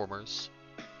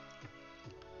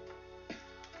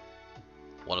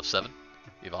 1 of 7.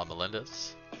 Ivan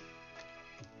Melendez.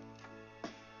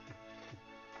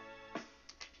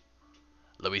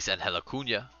 Luis Angel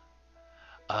Acuna.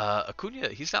 Acuna,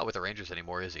 he's not with the Rangers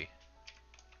anymore, is he?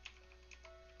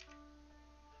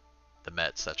 The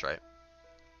Mets, that's right.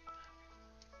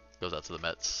 Goes out to the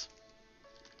Mets.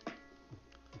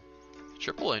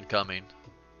 Triple incoming.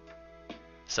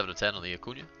 7 of 10 on the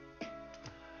Acuna.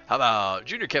 How about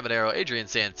Junior Caminero, Adrian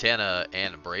Santana,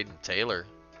 and Braden Taylor?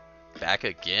 Back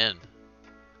again.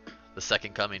 The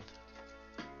second coming.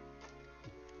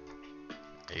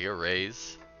 There you go,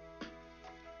 Rays.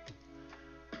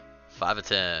 5 of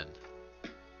 10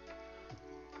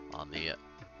 on the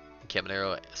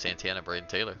Caminero, Santana, Braden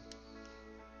Taylor.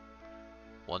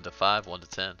 1 to 5, 1 to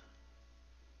 10.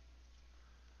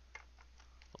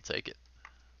 We'll take it.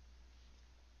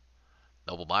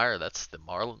 Noble Meyer, that's the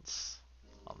Marlins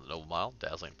on the Noble Mile.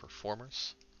 Dazzling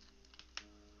Performers.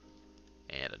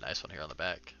 And a nice one here on the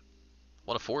back.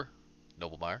 1 of 4,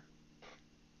 Noble Meyer.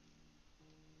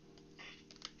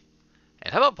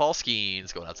 And how about Paul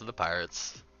Skeens going out to the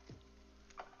Pirates?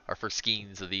 Our first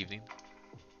Skeens of the evening.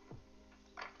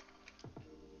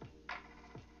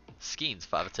 Skeens,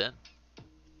 5 of 10.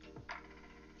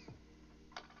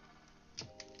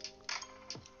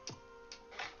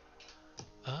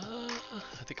 I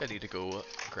think I need to go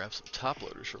grab some top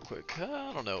loaders real quick.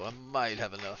 I don't know. I might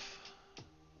have enough.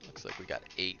 Looks like we got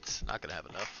 8. Not gonna have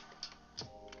enough.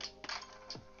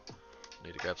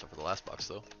 Need to grab some for the last box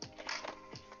though.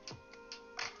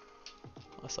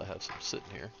 Unless I have some sitting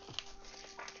here.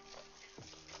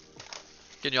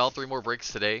 Getting you all 3 more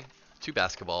breaks today. 2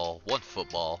 basketball, 1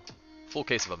 football, full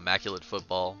case of Immaculate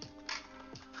Football,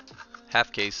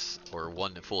 half case or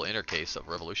 1 full inner case of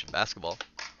Revolution Basketball,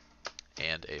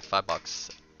 and a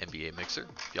 5-box NBA mixer.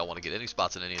 If y'all want to get any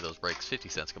spots in any of those breaks, 50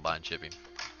 cents combined shipping.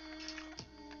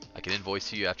 I can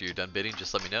invoice you after you're done bidding,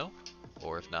 just let me know.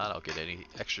 Or if not, I'll get any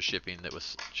extra shipping that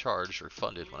was charged or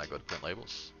funded when I go to print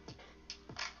labels.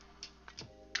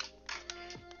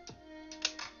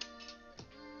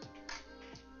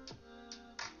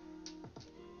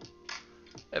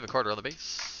 Evan Carter on the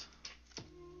base.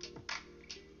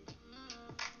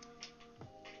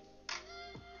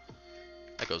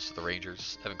 That goes to the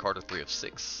Rangers. Evan Carter, 3 of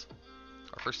 6.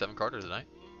 Our first Evan Carter tonight.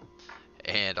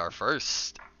 And our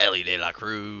first Elly De La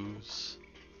Cruz.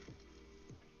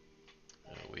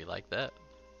 We like that.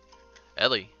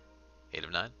 Elly, 8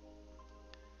 of 9.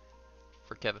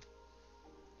 For Kevin.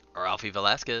 Ralphie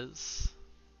Velasquez.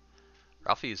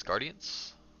 Ralphie's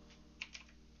Guardians.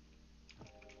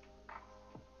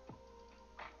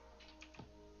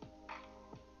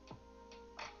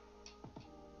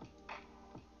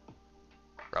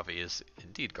 Ralphie is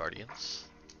indeed Guardians.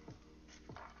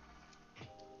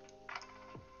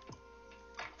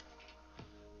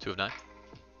 Two of 9.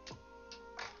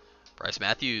 Bryce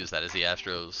Matthews, that is the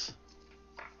Astros.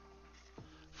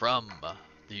 From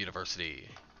the University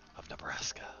of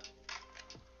Nebraska.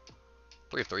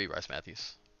 3 of 3, Bryce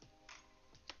Matthews.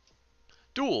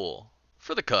 Duel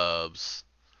for the Cubs.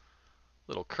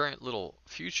 Little current, little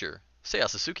future. Seiya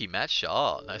Suzuki, Matt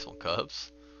Shaw. Nice one,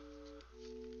 Cubs.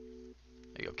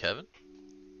 There you go, Kevin.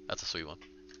 That's a sweet one.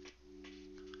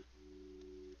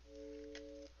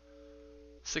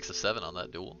 6 of 7 on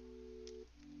that duel.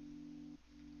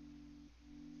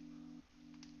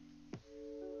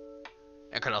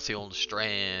 Encarnacion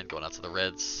Strand going out to the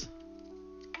Reds.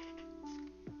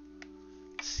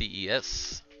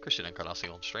 CES, Christian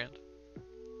Encarnacion Strand.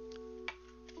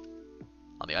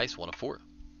 On the ice, 1 of 4.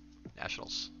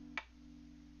 Nationals.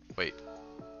 Wait.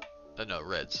 No,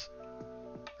 Reds.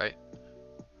 Right?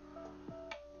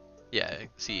 Yeah,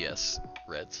 CES,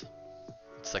 Reds.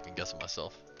 Second guessing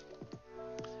myself.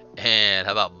 And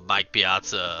how about Mike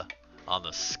Piazza on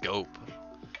the scope?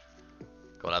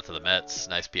 Going out to the Mets.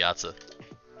 Nice Piazza.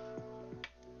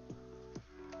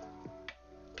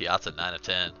 Piazza, 9 of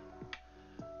 10.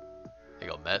 There you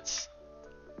go, Mets.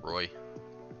 Roy.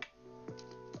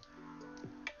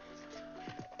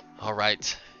 All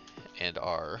right. And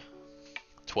our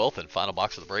 12th and final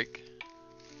box of the break.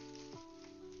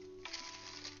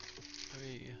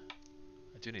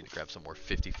 I do need to grab some more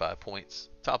 55 points.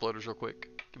 Top loaders real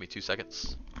quick. Give me 2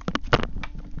 seconds.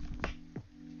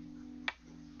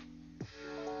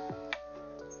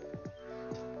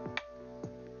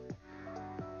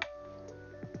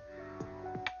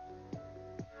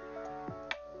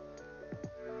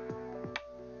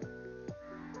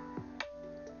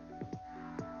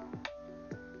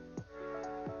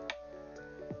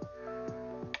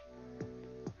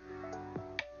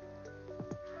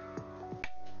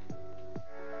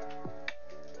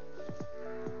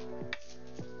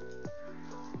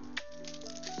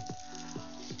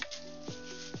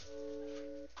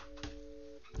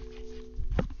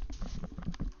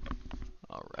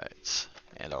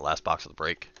 Last box of the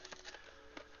break.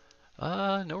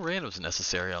 No randoms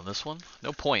necessary on this one.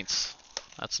 No points.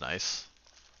 That's nice.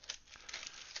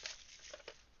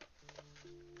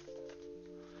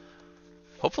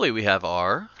 Hopefully we have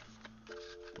our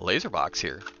laser box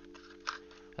here,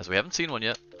 as we haven't seen one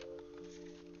yet.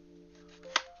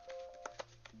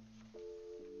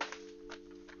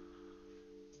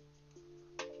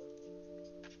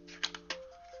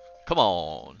 Come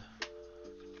on.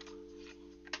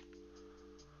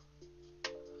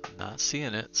 Not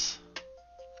seeing it.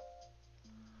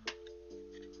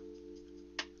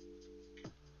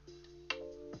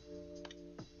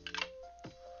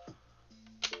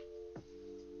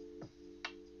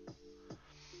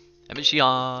 Emmett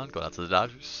Sheehan going out to the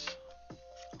Dodgers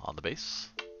on the base.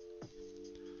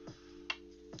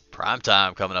 Prime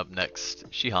time coming up next.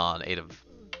 Sheehan,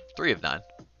 3 of 9.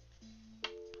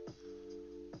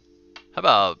 How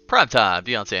about prime time?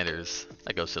 Deion Sanders.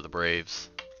 That goes to the Braves.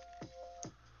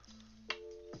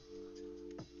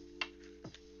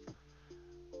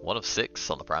 1 of 6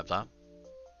 on the prime time.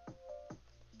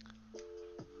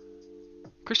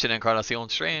 Christian Encarnacion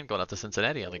Strand going out to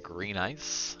Cincinnati on the green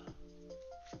ice.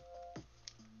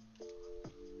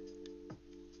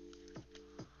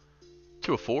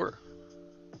 Two of 4.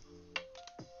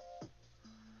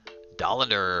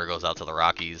 Dollander goes out to the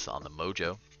Rockies on the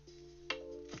Mojo.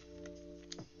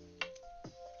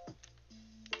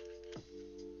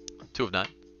 Two of 9.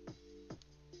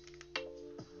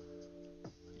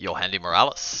 Yohandy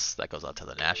Morales, that goes out to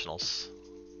the Nationals.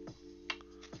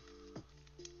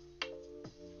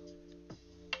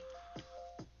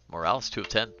 Morales, 2 of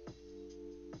 10.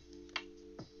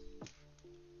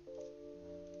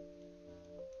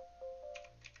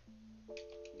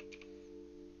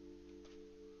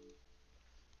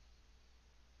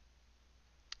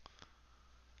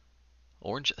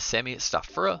 Orange Sammy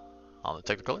Stafura on the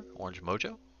Technicolor. Orange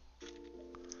Mojo.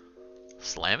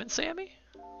 Slammin' Sammy?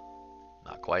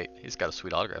 Not quite. He's got a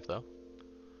sweet autograph though.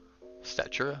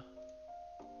 Statura.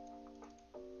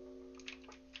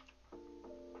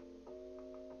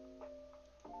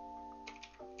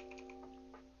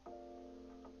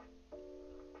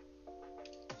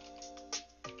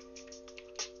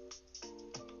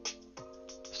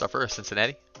 Stafura,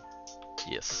 Cincinnati.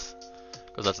 Yes.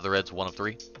 Goes out to the Reds, 1 of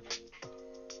 3.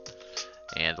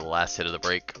 And the last hit of the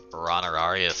break, Ron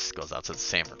Arias goes out to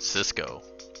San Francisco.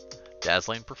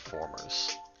 Dazzling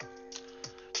Performers.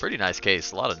 Pretty nice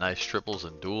case. A lot of nice triples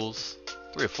and duels.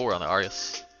 3 of 4 on the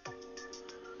Arias.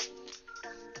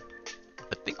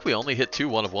 I think we only hit 2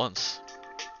 1 of 1s.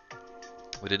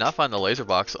 We did not find the laser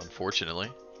box,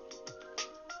 unfortunately.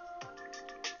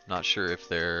 Not sure if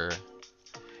they're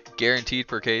guaranteed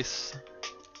per case,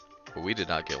 but we did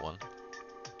not get one.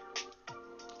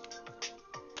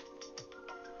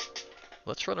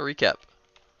 Let's run a recap.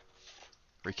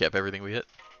 Recap everything we hit.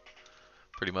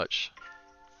 Pretty much.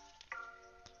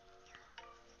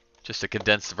 Just a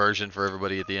condensed version for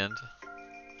everybody at the end.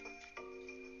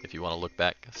 If you want to look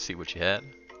back, see what you had.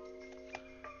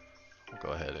 We'll go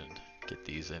ahead and get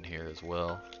these in here as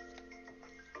well.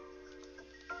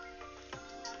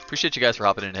 Appreciate you guys for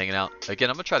hopping in and hanging out. Again,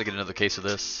 I'm going to try to get another case of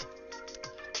this.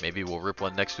 Maybe we'll rip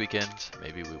one next weekend.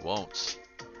 Maybe we won't.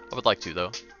 I would like to,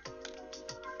 though.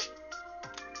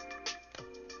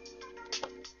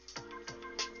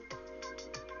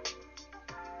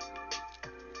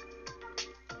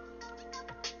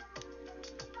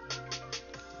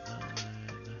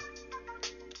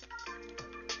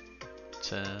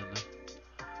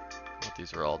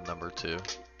 These are all number 2.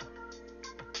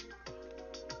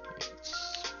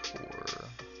 4.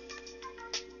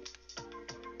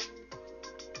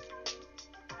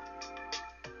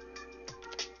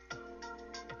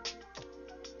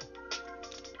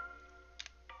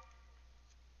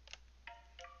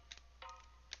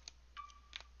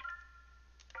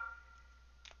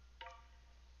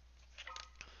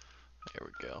 There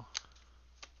we go.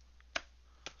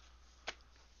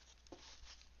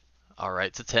 All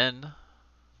right, to 10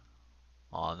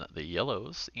 on the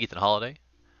yellows. Ethan Holiday,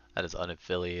 that is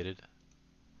unaffiliated.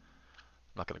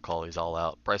 I'm not going to call these all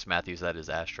out. Bryce Matthews, that is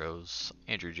Astros.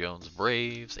 Andrew Jones,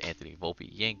 Braves. Anthony Volpe,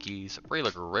 Yankees.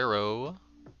 Rayler Guerrero.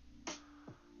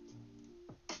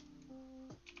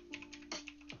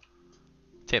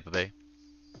 Tampa Bay.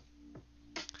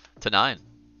 To 9.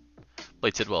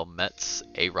 Blake Tidwell, Mets.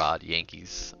 A-Rod,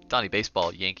 Yankees. Donnie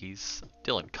Baseball, Yankees.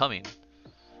 Dylan Cumming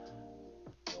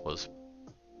was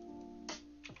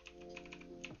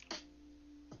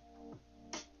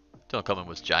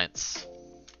Giants.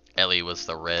 Ellie was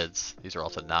the Reds. These are all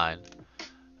to 9.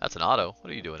 That's an auto. What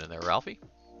are you doing in there, Ralphie?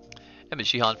 Evan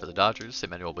Sheehan for the Dodgers.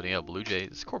 Emmanuel Bonilla, Blue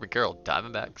Jays. Corbin Carroll,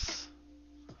 Diamondbacks.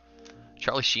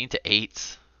 Charlie Sheen to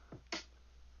 8.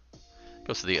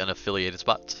 Goes to the unaffiliated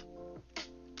spot.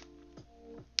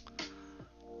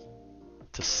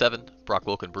 To 7, Brock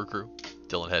Wilken, Brew Crew.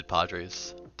 Dylan Head,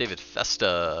 Padres. David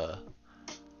Festa,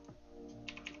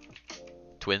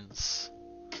 Twins.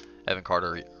 Evan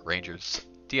Carter, Rangers.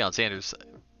 Deion Sanders,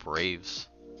 Braves.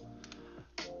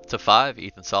 To 5,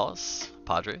 Ethan Salas,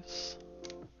 Padres.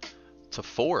 To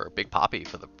 4, Big Papi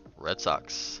for the Red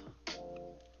Sox.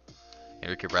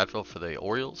 Enrique Bradfield for the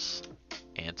Orioles.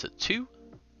 And to 2,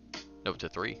 no, to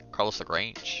 3, Carlos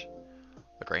LaGrange.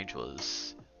 LaGrange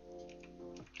was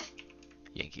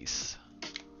Yankees.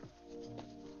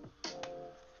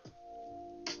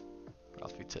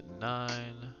 Ralphie to 9.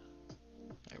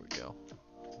 There we go.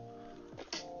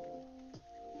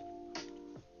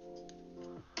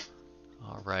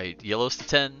 All right, yellows to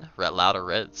 10. Rhett Lauder,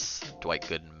 Reds. Dwight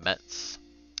Gooden, Mets.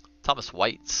 Thomas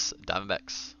White's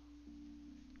Diamondbacks.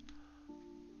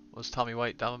 Was Tommy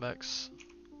White Diamondbacks?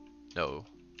 No,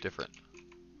 different.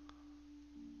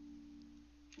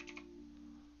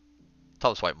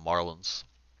 Thomas White, Marlins.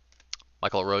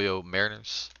 Michael Arroyo,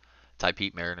 Mariners. Ty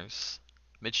Pete, Mariners.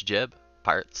 Mitch Jebb,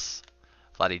 Pirates.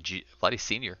 Vladdy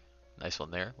Sr., nice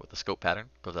one there with the scope pattern.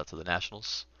 Goes out to the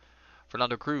Nationals.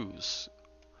 Fernando Cruz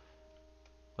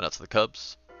went out to the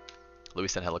Cubs.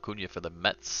 Luis Angel Acuna for the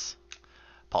Mets.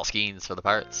 Paul Skeens for the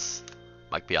Pirates.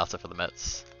 Mike Piazza for the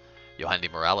Mets.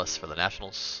 Yohandy Morales for the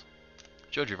Nationals.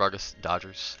 Joji Vargas,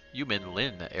 Dodgers. Yu-Min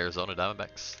Lin, Arizona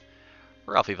Diamondbacks.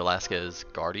 Ralphie Velasquez,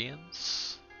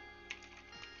 Guardians.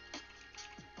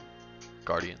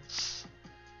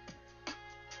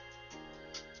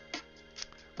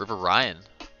 River Ryan,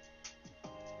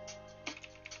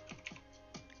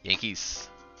 Yankees.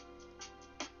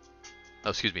 Oh,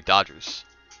 excuse me, Dodgers.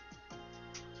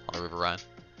 On the River Ryan.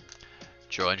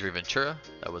 Joe Andrew Ventura,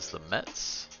 that was the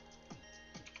Mets.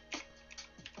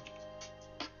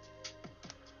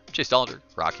 Chase Dollander,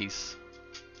 Rockies.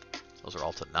 Those are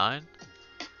all to 9.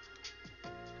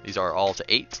 These are all to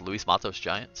 8. Luis Matos,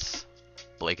 Giants.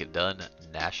 Blake and Dunn,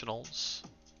 Nationals.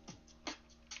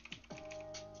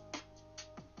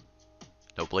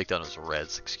 No, Blake Dunn was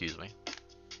Reds, excuse me.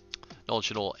 Nolan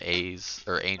Chenal,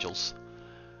 Angels.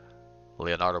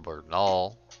 Leonardo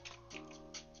Bernal.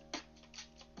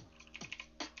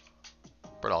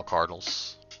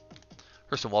 Cardinals.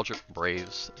 Hurston Waldrop,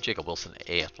 Braves. Jacob Wilson,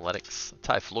 Athletics.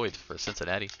 Ty Floyd for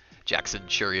Cincinnati. Jackson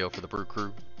Churio for the Brew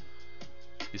Crew.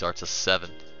 These are to 7.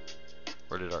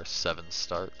 Where did our 7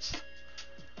 start?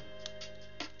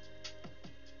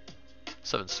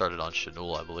 7 started on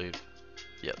Chenal, I believe.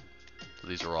 Yep. So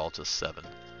these are all to 7.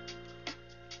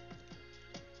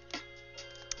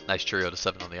 Nice Churio to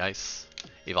 7 on the ice.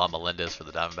 Ivan Melendez for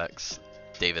the Diamondbacks.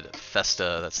 David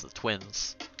Festa, that's the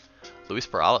Twins. Luis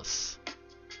Perales.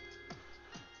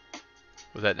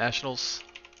 Was that Nationals?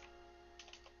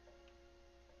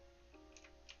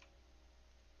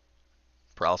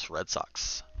 Perales, Red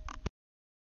Sox.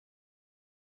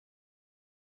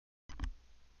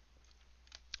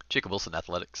 Jacob Wilson,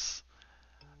 Athletics.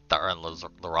 Darren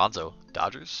Lorenzo,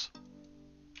 Dodgers.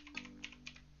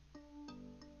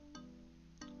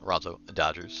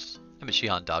 Dodgers. Emmett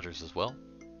Sheehan, Dodgers as well.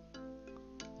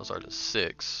 Those are to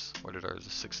 6. Where did our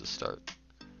 6s start?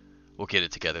 We'll get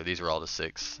it together. These are all to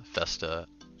 6. Festa,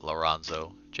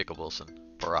 Lorenzo, Jacob Wilson,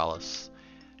 Perales.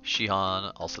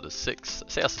 Sheehan, also to 6.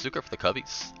 Seiya Suzuka for the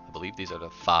Cubbies. I believe these are to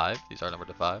 5. These are numbered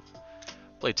to 5.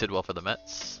 Blade Tidwell for the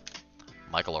Mets.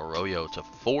 Michael Arroyo to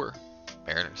 4.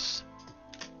 Mariners.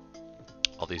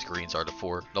 All these greens are to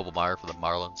 4. Noble Meyer for the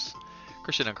Marlins.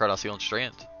 Christian Encarnacion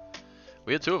Strand.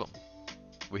 We had 2 of them.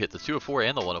 We hit the 2 of 4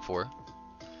 and the 1 of 4.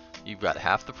 You've got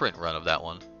half the print run of that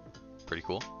one. Pretty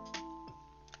cool.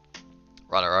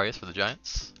 Ron Arias for the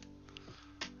Giants.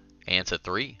 And to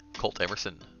 3, Colt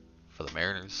Emerson for the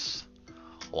Mariners.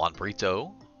 Juan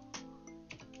Brito.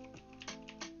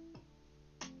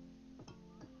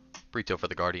 For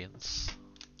the Guardians.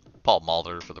 Paul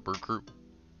Molitor for the Brew Crew.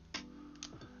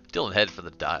 Dylan Head for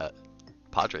the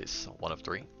Padres, 1 of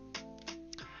 3.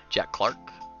 Jack Clark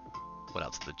went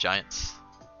out to the Giants.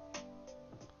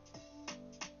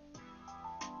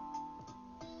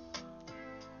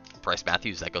 Bryce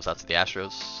Matthews, that goes out to the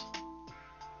Astros.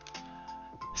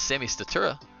 Sammy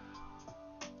Stafura,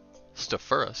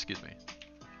 excuse me.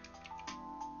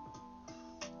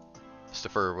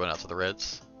 Stafura went out to the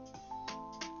Reds.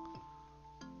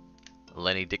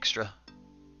 Lenny Dykstra,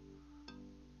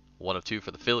 1 of 2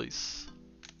 for the Phillies.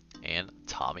 And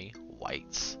Tommy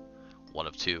White, 1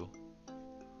 of 2.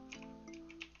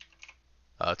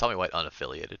 Tommy White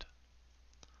unaffiliated.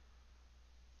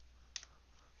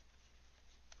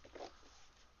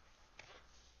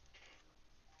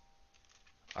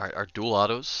 Alright, our dual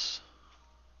autos.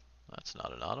 That's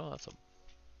not an auto, that's a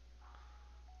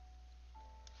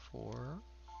 4,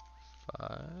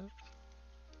 5,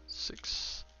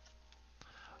 6.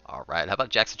 Alright, how about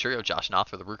Jackson Churio, Josh Knopf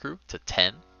for the Brew Crew to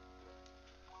 10.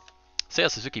 Seiya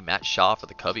Suzuki, Matt Shaw for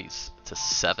the Cubbies to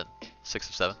 7. 6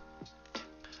 of 7.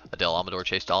 Adele Amador,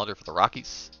 Chase Dollander for the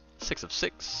Rockies. 6 of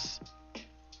 6.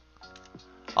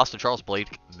 Austin Charles,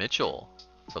 Blake Mitchell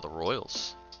for the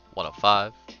Royals. 1 of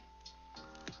 5.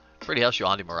 Brady House,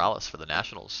 Yohandy Morales for the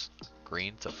Nationals.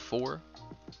 Green to 4.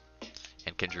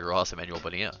 And Kendry Rojas, Emmanuel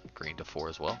Bonilla. Green to 4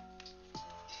 as well.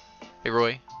 Hey,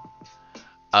 Roy.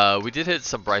 We did hit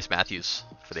some Bryce Matthews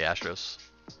for the Astros.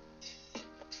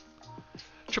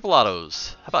 Triple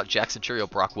autos. How about Jackson Churio,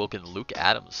 Brock Wilken, Luke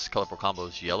Adams. Colorful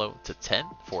combos yellow to 10.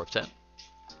 4 of 10.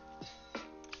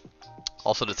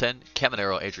 Also to 10,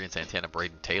 Caminero, Adrian Santana,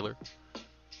 Braden Taylor.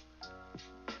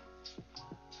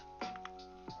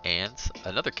 And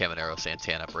another Caminero,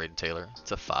 Santana, Braden Taylor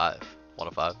to 5. 1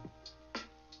 of 5.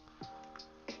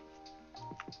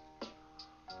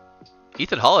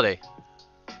 Ethan Holiday.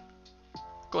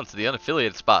 Going to the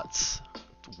unaffiliated spots.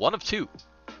 1 of 2.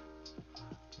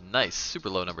 Nice. Super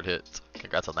low numbered hits.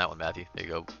 Congrats on that one, Matthew. There you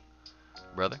go,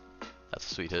 brother. That's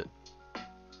a sweet hit.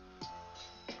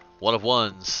 1 of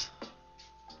 1s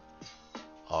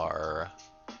are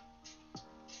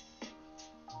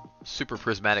Super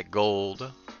Prismatic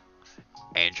Gold,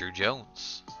 Andrew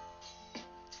Jones.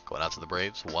 Going out to the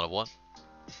Braves, 1 of 1.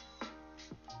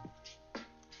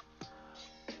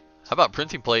 How about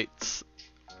printing plates?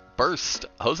 Burst,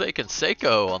 Jose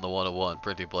Canseco on the 1 of 1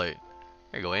 printing plate.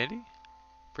 There you go, Andy.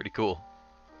 Pretty cool.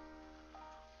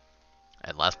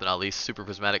 And last but not least, Super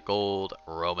Prismatic Gold,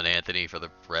 Roman Anthony for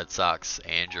the Red Sox,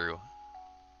 Andrew.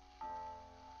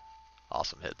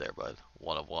 Awesome hit there, bud.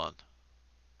 1 of 1.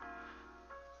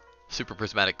 Super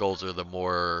Prismatic Golds are the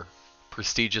more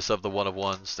prestigious of the 1 of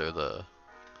 1s. They're the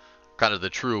kind of the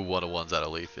true 1 of 1s out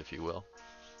of Leaf, if you will.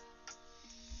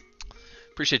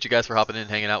 Appreciate you guys for hopping in and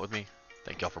hanging out with me.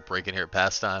 Thank y'all for breaking here at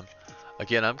Pastime.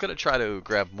 Again, I'm going to try to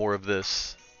grab more of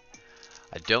this.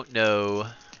 I don't know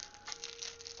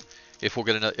if we'll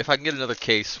get another. If I can get another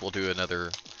case, we'll do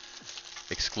another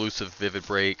exclusive Vivid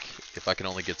Break. If I can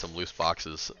only get some loose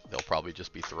boxes, they'll probably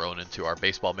just be thrown into our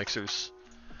baseball mixers.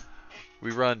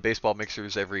 We run baseball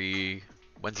mixers every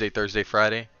Wednesday, Thursday,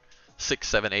 Friday. 6,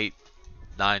 7, 8,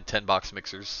 9, 10 box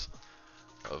mixers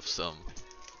of some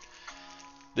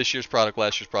this year's product,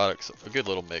 last year's products. A good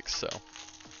little mix. So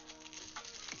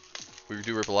we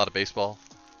do rip a lot of baseball.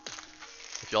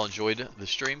 If y'all enjoyed the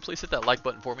stream, please hit that like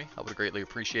button for me. I would greatly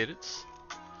appreciate it.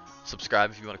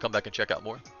 Subscribe if you want to come back and check out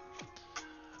more.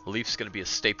 Leaf's going to be a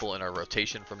staple in our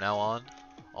rotation from now on.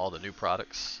 All the new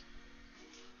products.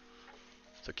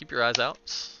 So keep your eyes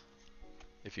out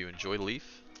if you enjoy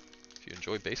Leaf, if you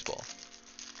enjoy baseball,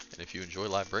 and if you enjoy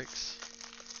live breaks.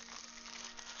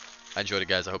 I enjoyed it,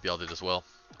 guys. I hope y'all did as well.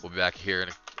 We'll be back here in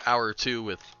an hour or 2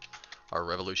 with our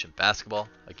Revolution basketball.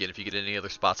 Again, if you get any other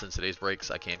spots in today's breaks,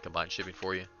 I can combine shipping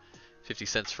for you. 50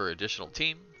 cents for additional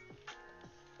team.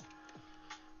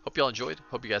 Hope y'all enjoyed.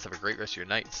 Hope you guys have a great rest of your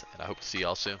nights, and I hope to see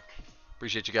y'all soon.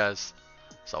 Appreciate you guys.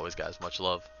 As always, guys, much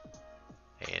love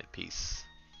and peace.